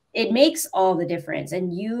it makes all the difference.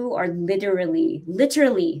 And you are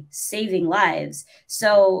literally saving lives.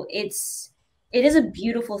 So it is a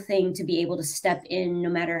beautiful thing to be able to step in, no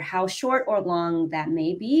matter how short or long that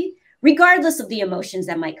may be, regardless of the emotions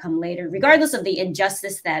that might come later, regardless of the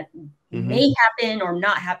injustice that may happen or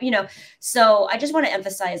not happen, you know. So I just want to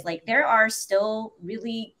emphasize, like, there are still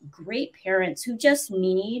really great parents who just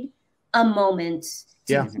need a moment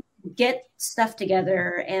to get stuff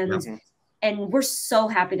together, and we're so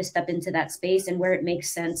happy to step into that space and where it makes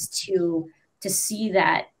sense to see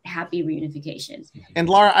that happy reunification. And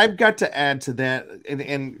Laura, I've got to add to that,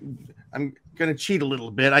 and I'm going to cheat a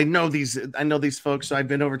little bit. I know these folks, so I've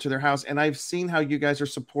been over to their house, and I've seen how you guys are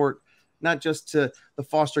support, not just to the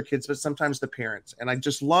foster kids, but sometimes the parents. And I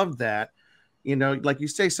just love that, you know, like you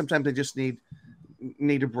say, sometimes they just need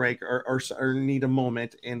a break or need a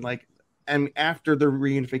moment. And after the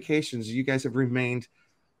reunifications, you guys have remained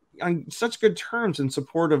on such good terms and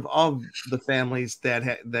supportive of the families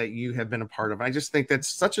that you have been a part of. I just think that's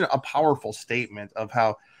such a powerful statement of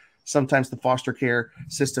how sometimes the foster care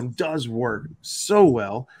system does work so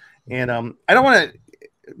well. And I don't want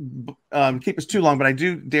to keep us too long, but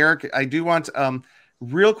Derek, I do want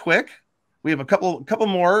real quick. We have a couple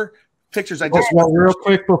more pictures. Real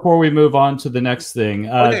quick before we move on to the next thing,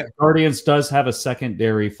 Guardians does have a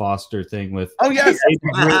secondary foster thing with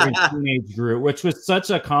teenage Groot, which was such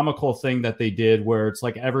a comical thing that they did, where it's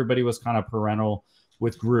like everybody was kind of parental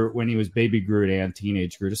with Groot when he was baby Groot and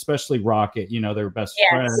teenage Groot, especially Rocket. You know, they were best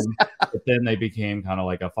friends, but then they became kind of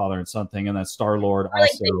like a father and son thing. And then Star-Lord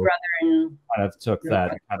also kind of took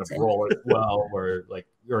that kind of role as well, where like,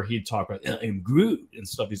 or he'd talk about I'm Groot and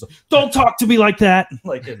stuff. He's like, don't talk to me like that.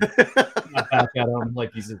 Like, not back at him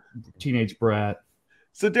like he's a teenage brat.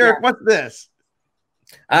 So Derek, what's this?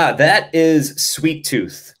 That is Sweet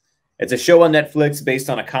Tooth. It's a show on Netflix based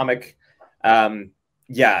on a comic. A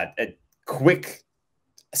quick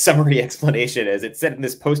summary explanation is it's set in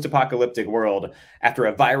this post-apocalyptic world after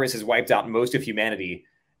a virus has wiped out most of humanity.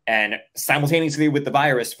 And simultaneously with the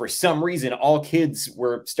virus, for some reason, all kids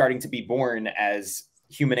were starting to be born as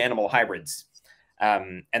human-animal hybrids.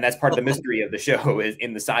 And that's part of the mystery of the show, is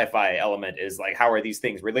in the sci-fi element, is like, how are these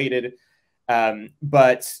things related?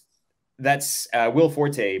 But that's Will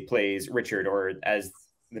Forte plays Richard, or as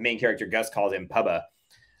the main character Gus calls him, Pubba.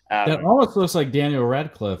 That almost looks like Daniel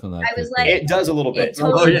Radcliffe in that. I was like, it does a little bit.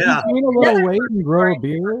 Totally, a little weight and grow a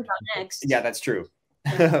beard. Yeah, that's true.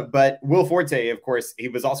 But Will Forte, of course, he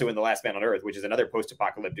was also in The Last Man on Earth, which is another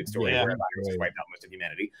post-apocalyptic story where a virus has wiped out most of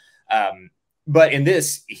humanity. But in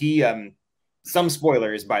this, he some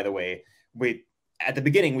spoilers, by the way. At the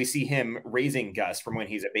beginning, we see him raising Gus from when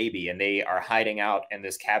he's a baby, and they are hiding out in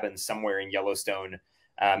this cabin somewhere in Yellowstone,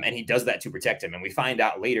 and he does that to protect him. And we find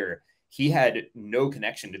out later he had no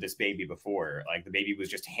connection to this baby before. Like, the baby was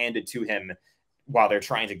just handed to him while they're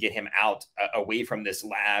trying to get him out away from this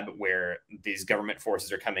lab where these government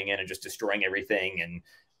forces are coming in and just destroying everything,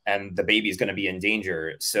 and the baby is going to be in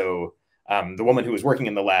danger. So the woman who was working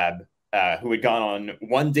in the lab, who had gone on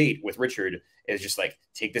one date with Richard, is just like,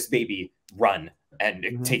 take this baby, run, and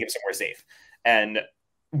take him somewhere safe. And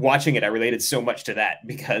watching it, I related so much to that,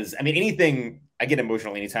 because I mean, I get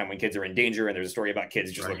emotional anytime when kids are in danger and there's a story about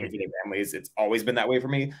kids just looking for their families. It's always been that way for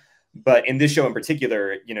me. But in this show in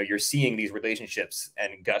particular, you know, you're seeing these relationships,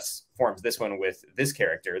 and Gus forms this one with this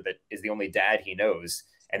character that is the only dad he knows,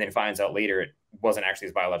 and then finds out later it wasn't actually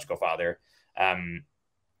his biological father.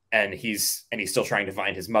 And he's still trying to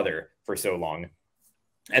find his mother for so long.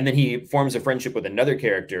 And then he forms a friendship with another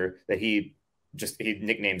character that he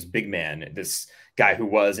nicknames Big Man, this guy who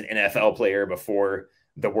was an NFL player before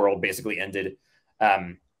the world basically ended.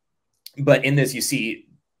 But in this, you see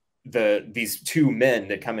these two men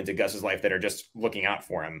that come into Gus's life that are just looking out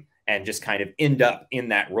for him, and just kind of end up in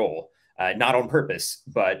that role, not on purpose,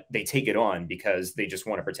 but they take it on because they just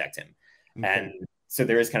want to protect him. Okay. And so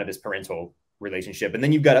there is kind of this parental relationship. And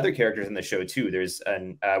then you've got other characters in the show too. There's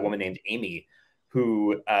a woman named Amy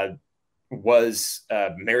who was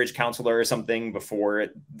a marriage counselor or something before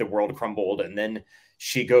the world crumbled. And then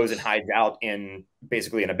she goes and hides out in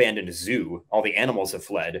basically an abandoned zoo. All the animals have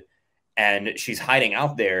fled, and she's hiding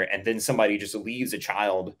out there. And then somebody just leaves a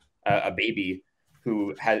child, a baby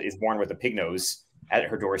who is born with a pig nose, at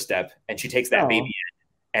her doorstep. And she takes that baby in.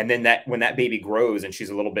 And then when that baby grows and she's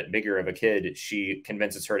a little bit bigger of a kid, she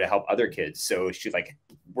convinces her to help other kids. So she like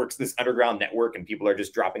works this underground network, and people are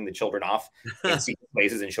just dropping the children off in secret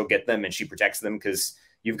places, and she'll get them and she protects them, because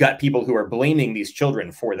you've got people who are blaming these children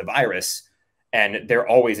for the virus, and they're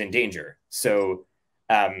always in danger. So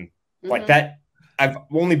like that, I've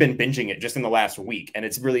only been binging it just in the last week, and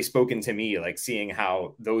it's really spoken to me, like seeing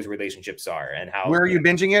how those relationships are and how. Where are you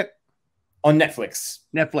binging it? On Netflix.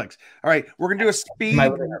 Netflix. All right, we're gonna do a speed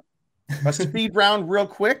round real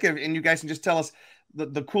quick, and you guys can just tell us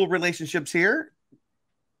the cool relationships here.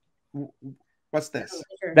 What's this?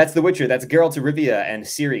 That's The Witcher. That's Geralt of Rivia and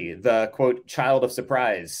Ciri, the quote child of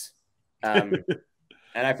surprise. And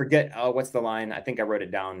I forget what's the line. I think I wrote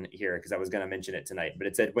it down here because I was going to mention it tonight. But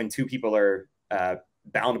it said, when two people are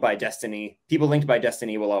bound by destiny, people linked by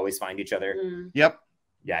destiny will always find each other. Yep.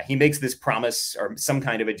 Yeah, he makes this promise or some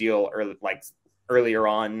kind of a deal, or like earlier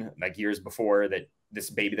on, like years before, that this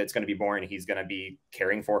baby that's going to be born, he's going to be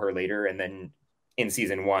caring for her later. And then in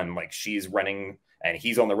season 1, like she's running and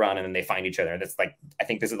he's on the run, and then they find each other. That's like, I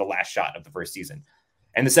think this is the last shot of the first season.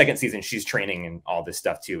 And the second season, she's training and all this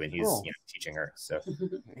stuff too, and he's teaching her. So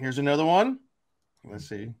here's another one. Let's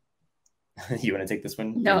see. You want to take this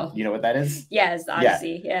one? No. You know what that is? Yeah, it's the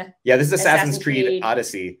Odyssey. Yeah. Yeah, this is Assassin's Creed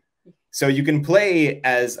Odyssey. So you can play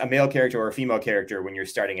as a male character or a female character when you're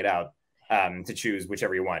starting it out, to choose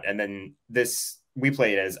whichever you want. And then we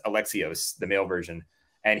played as Alexios, the male version,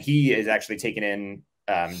 and he is actually taken in,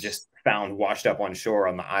 just found washed up on shore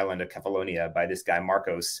on the island of Kefalonia by this guy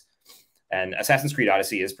Marcos. And Assassin's Creed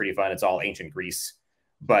Odyssey is pretty fun. It's all ancient Greece,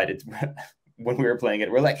 but it's when we were playing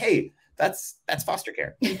it, we're like, hey, that's foster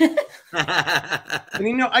care. And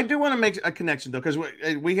you know, I do want to make a connection though, because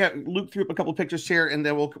we have Luke threw up a couple pictures here, and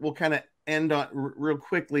then we'll kind of end on real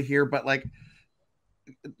quickly here. But like,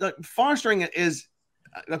 fostering is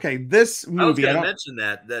okay. This movie, I was going to mention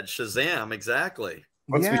that Shazam, exactly.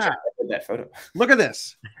 Once we check that photo, look at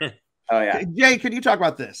this. Oh yeah, Jay, could you talk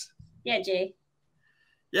about this? Yeah, Jay.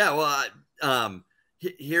 Yeah, well,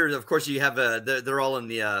 here, of course, you have they're all in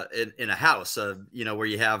the in a house, you know, where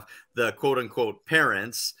you have the quote unquote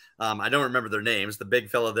parents. I don't remember their names. The big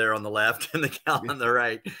fella there on the left and the gal on the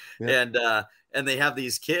right, and they have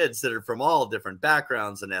these kids that are from all different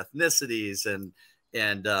backgrounds and ethnicities, and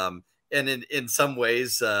in some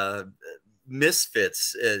ways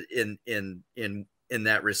misfits in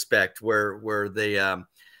that respect, where they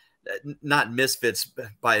not misfits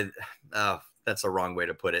by that's a wrong way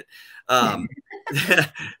to put it.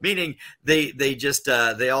 Meaning they just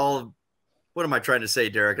they all, what am I trying to say,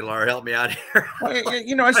 Derek and Laura? Help me out here.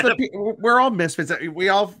 You know, we're all misfits. We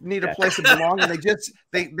all need a place to belong, and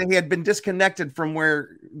they had been disconnected from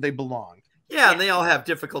where they belong. Yeah, and they all have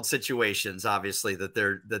difficult situations, obviously, that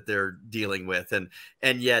they're dealing with,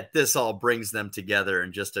 and yet this all brings them together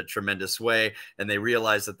in just a tremendous way. And they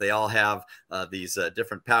realize that they all have these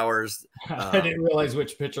different powers. I didn't realize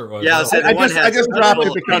which picture it was. Yeah, I just dropped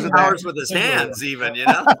it because of powers that. with his hands, even, you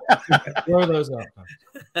know. Throw those up.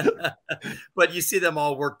 But you see them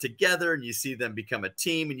all work together, and you see them become a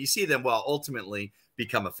team, and you see them, well, ultimately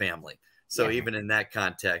become a family. So even in that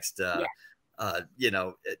context, you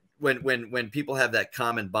know, when people have that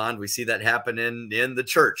common bond, we see that happen in the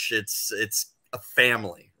church. It's a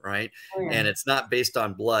family, right? And it's not based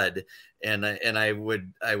on blood. And I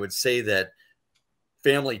would say that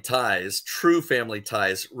family ties, true family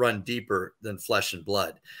ties, run deeper than flesh and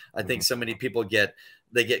blood. I think so many people get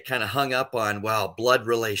kind of hung up on, wow, blood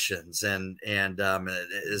relations, and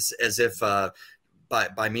as if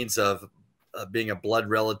by means of being a blood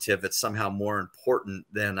relative, it's somehow more important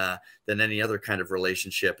than any other kind of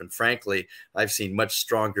relationship. And frankly, I've seen much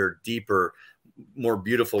stronger, deeper, more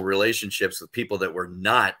beautiful relationships with people that were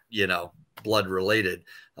not, you know, blood related.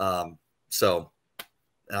 So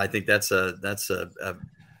I think that's a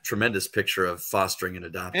tremendous picture of fostering and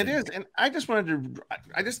adopting. It is. And I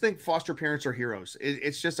just think foster parents are heroes.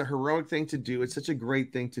 It's just a heroic thing to do. It's such a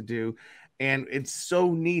great thing to do. And it's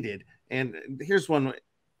so needed. And here's one.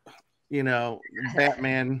 You know,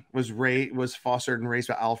 Batman was fostered and raised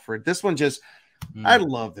by Alfred. This one just, I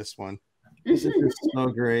love this one. This is just so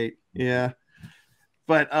great. Yeah.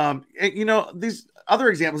 But, you know, these other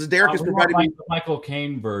examples, Derek has provided me the Michael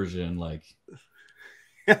Caine version, like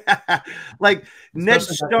Ned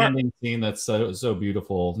Stark ending scene that's so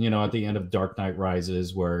beautiful. You know, at the end of Dark Knight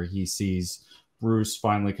Rises, where he sees Bruce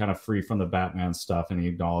finally kind of free from the Batman stuff, and he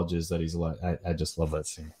acknowledges that he's like, I just love that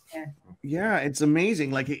scene. Yeah, it's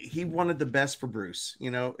amazing. Like he wanted the best for Bruce.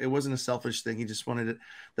 You know, it wasn't a selfish thing. He just wanted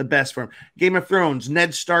the best for him. Game of Thrones,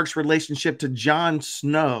 Ned Stark's relationship to Jon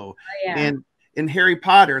Snow, and in Harry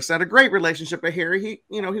Potter, it's not a great relationship. But Harry,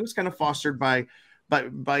 he was kind of fostered by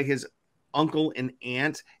his uncle and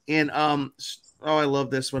aunt. And I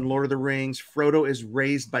love this one. Lord of the Rings. Frodo is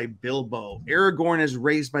raised by Bilbo. Aragorn is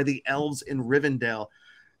raised by the elves in Rivendell.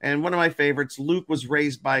 And one of my favorites, Luke was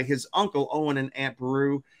raised by his uncle Owen and Aunt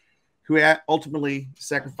Beru, who ultimately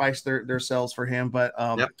sacrificed their selves for him. But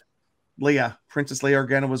Princess Leia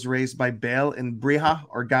Organa was raised by Bail and Briha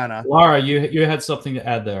Organa. Laura, you had something to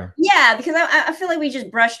add there. Yeah, because I feel like we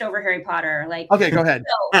just brushed over Harry Potter. Like, okay, go ahead.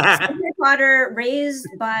 So Harry Potter raised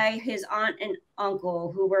by his aunt and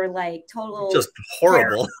uncle, who were like total just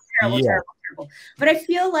horrible. Terrible. example. But I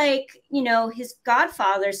feel like, you know, his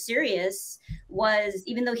godfather, Sirius, was,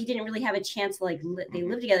 even though he didn't really have a chance to, like, they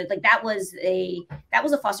lived together, like that was a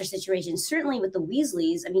foster situation. Certainly with the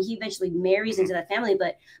Weasleys. I mean, he eventually marries into that family,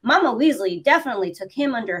 but Mama Weasley definitely took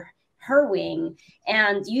him under her wing.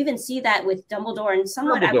 And you even see that with Dumbledore and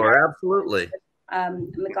somewhat Dumbledore, absolutely.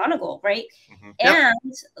 McGonagall, right? Yep.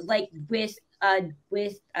 And like with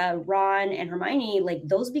Ron and Hermione, like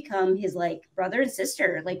those become his like brother and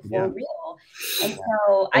sister, like for real. And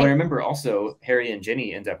so I remember also Harry and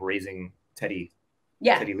Ginny end up raising Teddy.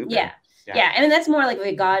 Teddy Lupin. Yeah. I mean, that's more like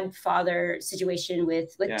a godfather situation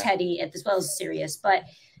with Teddy as well as Sirius. But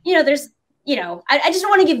you know, there's, you know, I just don't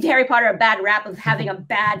want to give Harry Potter a bad rap of having a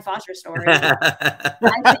bad foster story. I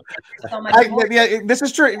think so much this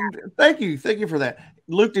is true. Thank you for that.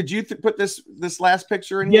 Luke, did you put this last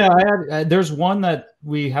picture in? Yeah, I had. There's one that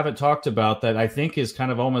we haven't talked about that I think is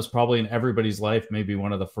kind of almost probably in everybody's life, maybe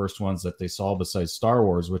one of the first ones that they saw besides Star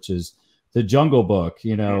Wars, which is the Jungle Book.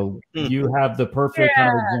 You know, you have the perfect kind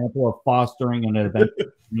of example of fostering and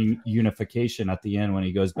eventually unification at the end when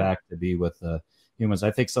he goes back to be with the humans.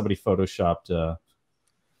 I think somebody photoshopped.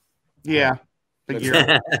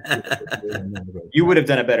 You would have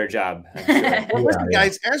done a better job. Listen,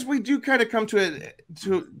 guys, as we do kind of come to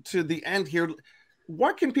the end here,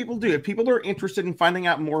 what can people do if people are interested in finding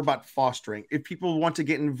out more about fostering? If people want to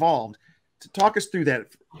get involved, to talk us through that,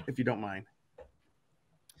 if you don't mind.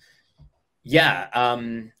 Yeah,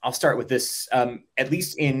 I'll start with this. At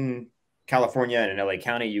least in California and in LA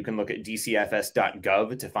County, you can look at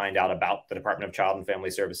dcfs.gov to find out about the Department of Child and Family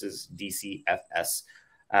Services, DCFS.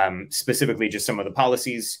 Specifically just some of the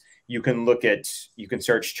policies. You can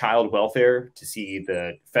search child welfare to see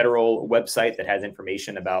the federal website that has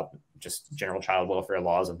information about just general child welfare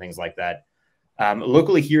laws and things like that.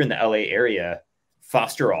 Locally here in the LA area,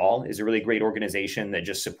 Foster All is a really great organization that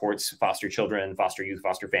just supports foster children, foster youth,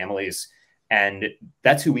 foster families. And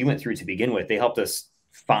that's who we went through to begin with. They helped us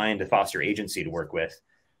find a foster agency to work with,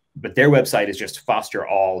 but their website is just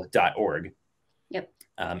fosterall.org. Yep.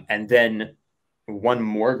 And then one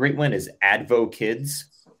more great one is AdvoKids,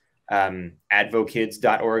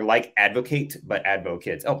 advokids.org, like advocate, but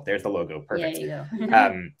AdvoKids. Oh, there's the logo. Perfect. Yeah, you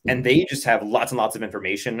go. And they just have lots and lots of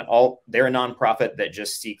information. They're a nonprofit that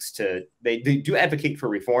just seeks to, they do advocate for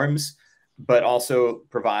reforms, but also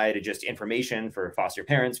provide just information for foster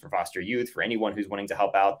parents, for foster youth, for anyone who's wanting to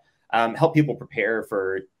help out, help people prepare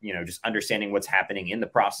for, you know, just understanding what's happening in the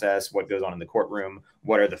process, what goes on in the courtroom,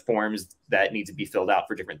 what are the forms that need to be filled out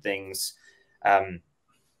for different things.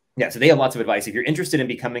 So they have lots of advice. If you're interested in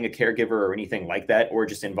becoming a caregiver or anything like that, or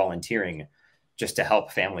just in volunteering just to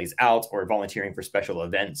help families out, or volunteering for special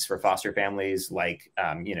events for foster families, like,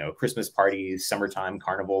 you know, Christmas parties, summertime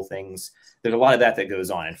carnival things, there's a lot of that goes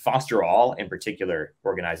on. And Foster All in particular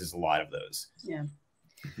organizes a lot of those. Yeah.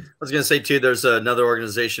 I was going to say too, there's another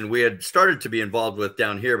organization we had started to be involved with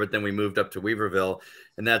down here, but then we moved up to Weaverville,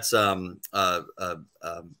 and that's a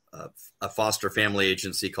foster family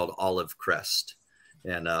agency called Olive Crest,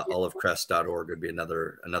 and olivecrest.org would be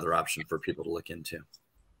another option for people to look into.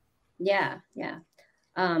 Yeah.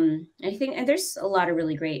 I think, and there's a lot of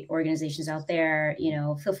really great organizations out there. You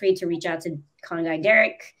know, feel free to reach out to Con Guy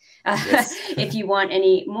Derek if you want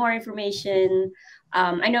any more information.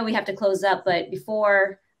 I know we have to close up, but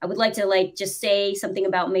before, I would like to just say something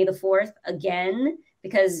about May the 4th again,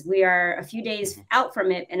 because we are a few days out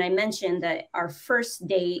from it. And I mentioned that our first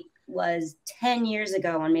date was 10 years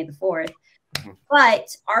ago on May the 4th, but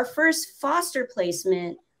our first foster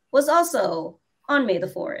placement was also on May the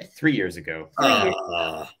 4th. 3 years ago. 3 years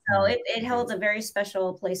ago. So it holds a very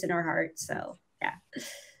special place in our hearts. So yeah.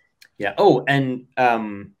 Yeah. Oh, and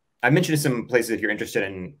I mentioned some places if you're interested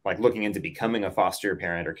in like looking into becoming a foster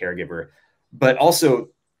parent or caregiver, but also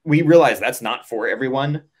we realize that's not for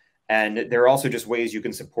everyone. And there are also just ways you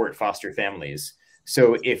can support foster families.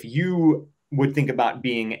 So if you would think about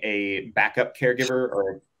being a backup caregiver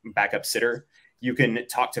or backup sitter, you can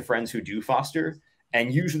talk to friends who do foster.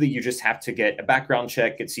 And usually you just have to get a background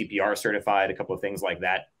check, get CPR certified, a couple of things like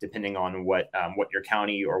that, depending on what your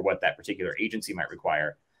county or what that particular agency might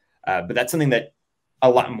require. But that's something that a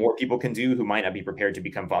lot more people can do who might not be prepared to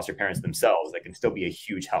become foster parents themselves. That can still be a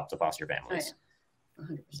huge help to foster families.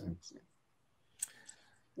 100%.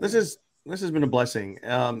 This has been a blessing.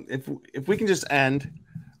 If we can just end,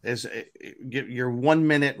 give your 1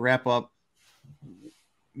 minute wrap up,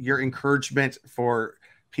 your encouragement for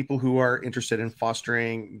people who are interested in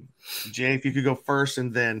fostering. Jay, if you could go first,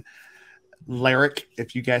 and then Lyric,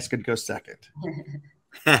 if you guys could go second.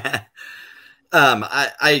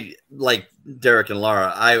 I like Derek and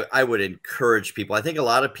Laura. I would encourage people. I think a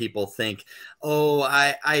lot of people think, oh,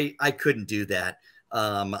 I couldn't do that.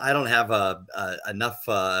 I don't have enough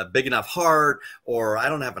big enough heart, or I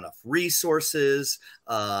don't have enough resources.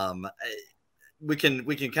 We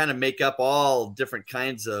can kind of make up all different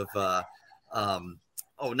kinds of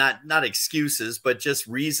not excuses, but just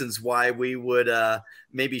reasons why we would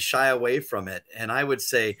maybe shy away from it. And I would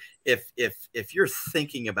say if you're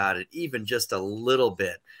thinking about it even just a little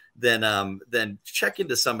bit, then check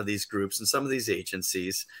into some of these groups and some of these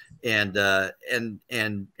agencies, and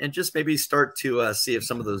just maybe start to see if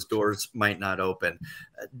some of those doors might not open.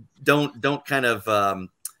 Don't kind of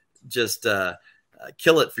just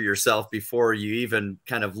kill it for yourself before you even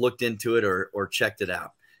kind of looked into it or checked it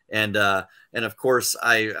out. And of course,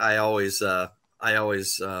 I always want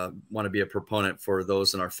to be a proponent for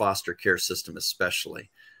those in our foster care system,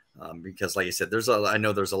 especially. Because like I said, I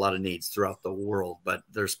know there's a lot of needs throughout the world, but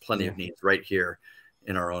there's plenty of needs right here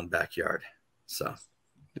in our own backyard. So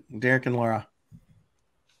Derek and Laura.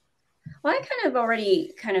 Well, I kind of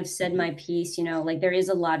already said my piece, like there is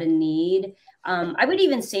a lot of need. I would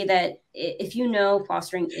even say that if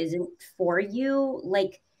fostering isn't for you,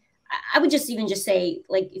 like I would just say,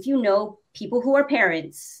 like, if people who are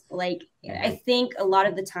parents, like, I think a lot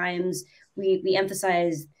of the times we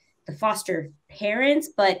emphasize the foster parents,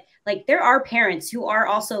 but like there are parents who are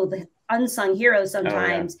also the unsung heroes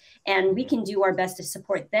sometimes, and we can do our best to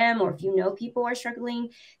support them. Or if people are struggling,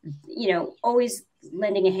 always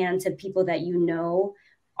lending a hand to people that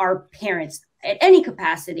are parents at any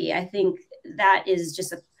capacity. I think that is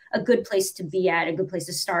just a good place to be at, a good place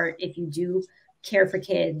to start if you do care for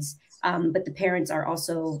kids. But the parents are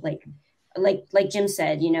also like Jim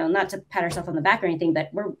said, not to pat ourselves on the back or anything, but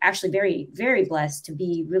we're actually very, very blessed to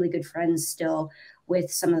be really good friends still with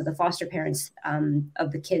some of the foster parents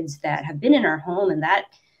of the kids that have been in our home. And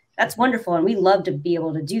that's wonderful. And we love to be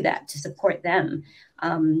able to do that, to support them.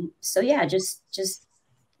 So yeah, just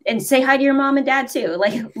and say hi to your mom and dad too.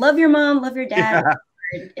 Like, love your mom, love your dad.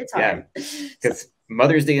 Yeah. It's hard. Because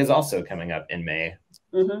Mother's Day is also coming up in May.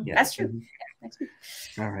 Mm-hmm. Yeah. That's true. Next week.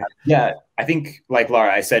 All right. Yeah, I think, like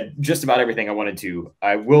Laura, I said just about everything I wanted to.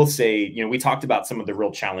 I will say, we talked about some of the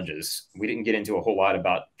real challenges. We didn't get into a whole lot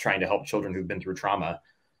about trying to help children who've been through trauma.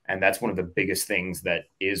 And that's one of the biggest things that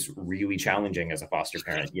is really challenging as a foster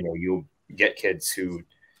parent. You'll get kids who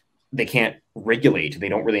they can't regulate. They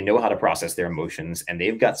don't really know how to process their emotions. And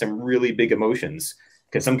they've got some really big emotions,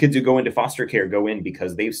 because some kids who go into foster care go in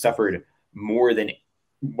because they've suffered more than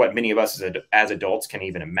what many of us as adults can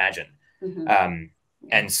even imagine. Mm-hmm.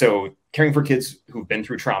 And so caring for kids who've been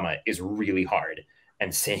through trauma is really hard,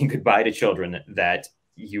 and saying goodbye to children that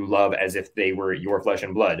you love as if they were your flesh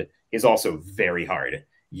and blood is also very hard.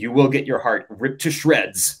 You will get your heart ripped to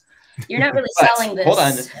shreds. You're not really selling this. Hold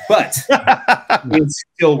on, but it's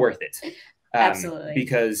still worth it. Absolutely.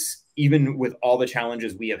 Because even with all the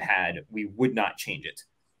challenges we have had, we would not change it.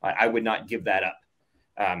 I would not give that up.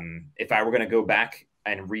 If I were going to go back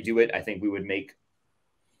and redo it, I think we would make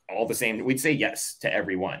all the same. We'd say yes to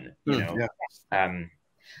everyone. To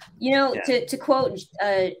quote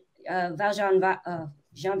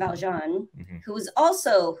Jean Valjean, mm-hmm. who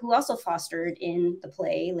also fostered in the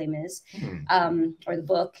play Les Mis, or the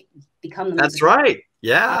book Become the That's right.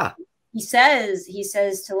 Yeah. He says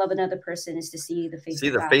to love another person is to see the face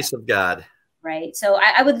of God. Right. So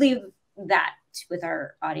I would leave that with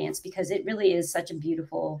our audience, because it really is such a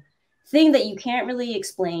beautiful thing that you can't really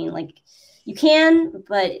explain. Like, you can,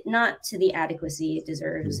 but not to the adequacy it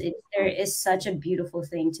deserves. There is such a beautiful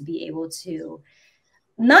thing to be able to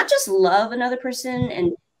not just love another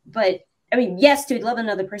person, but yes, to love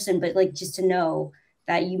another person, but like just to know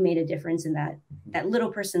that you made a difference in that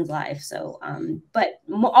little person's life. So, but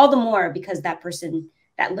all the more because that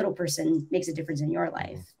little person makes a difference in your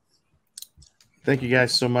life. Thank you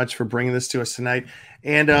guys so much for bringing this to us tonight.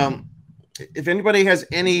 And if anybody has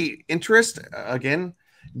any interest, again,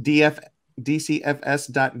 dcfs.gov,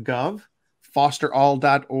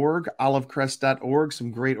 fosterall.org, olivecrest.org,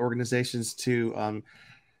 some great organizations to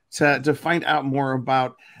find out more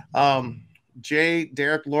about. Jay,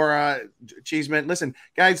 Derek, Laura, Cheeseman. Listen,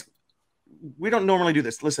 guys, we don't normally do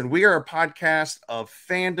this. Listen, we are a podcast of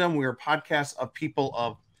fandom. We are a podcast of people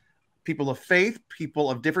of faith, people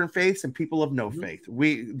of different faiths, and people of no faith.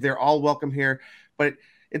 They're all welcome here, but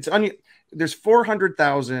there's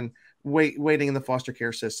 400,000 waiting in the foster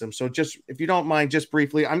care system. So just, if you don't mind, just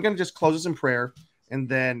briefly, I'm going to just close this in prayer, and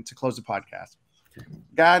then to close the podcast.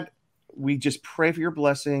 God, we just pray for your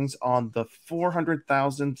blessings on the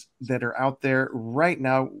 400,000 that are out there right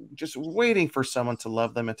now, just waiting for someone to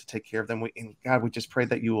love them and to take care of them. And God, we just pray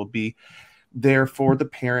that you will be there for the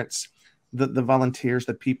parents, the volunteers,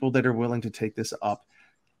 the people that are willing to take this up.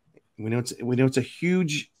 We know it's a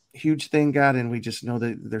huge thing, God, and we just know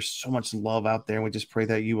that there's so much love out there, and we just pray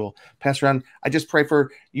that you will pass around. I just pray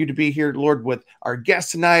for you to be here, Lord, with our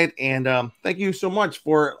guests tonight, and thank you so much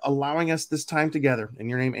for allowing us this time together. In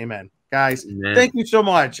your name, amen. Guys, thank you so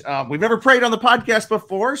much. We've never prayed on the podcast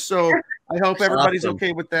before, so I hope everybody's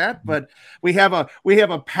okay with that. But we have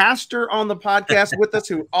a pastor on the podcast with us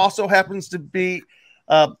who also happens to be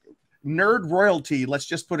nerd royalty. Let's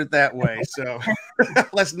just put it that way. So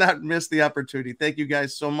let's not miss the opportunity. Thank you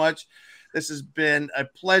guys so much. This has been a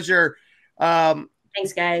pleasure.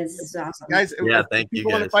 Thanks, guys. This is awesome. Guys, yeah, if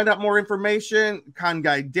people want to find out more information, Con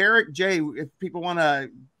Guy Derek, Jay, if people want to,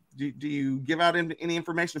 do you give out any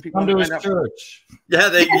information if people Come want to to his find out? church. Yeah,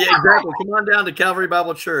 exactly. Come on down to Calvary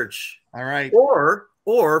Bible Church. All right.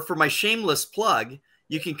 Or for my shameless plug,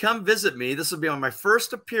 you can come visit me. This will be on my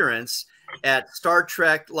first appearance at Star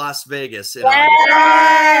Trek Las Vegas in August.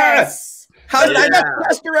 Yes. How's that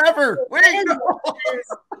pastor ever?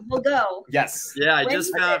 We'll go. Yes. Yeah, I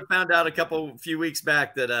just found out a few weeks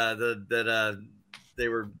back that they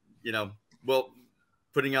were,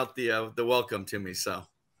 putting out the welcome to me. So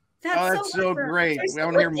that's so great. We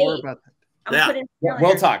want to hear more about that.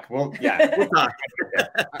 We'll talk. We'll talk.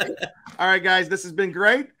 All right, guys, this has been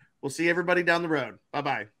great. We'll see everybody down the road.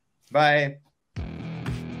 Bye-bye. Bye.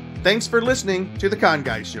 Thanks for listening to The Con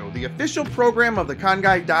Guy Show, the official program of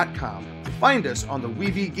theconguy.com. Find us on the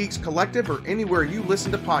WeV Geeks Collective or anywhere you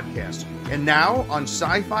listen to podcasts. And now on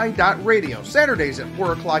sci-fi.radio, Saturdays at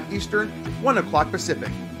 4 o'clock Eastern, 1 o'clock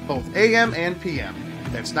Pacific, both AM and PM.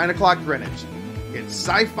 That's 9 o'clock Greenwich. It's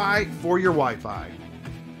sci-fi for your Wi-Fi.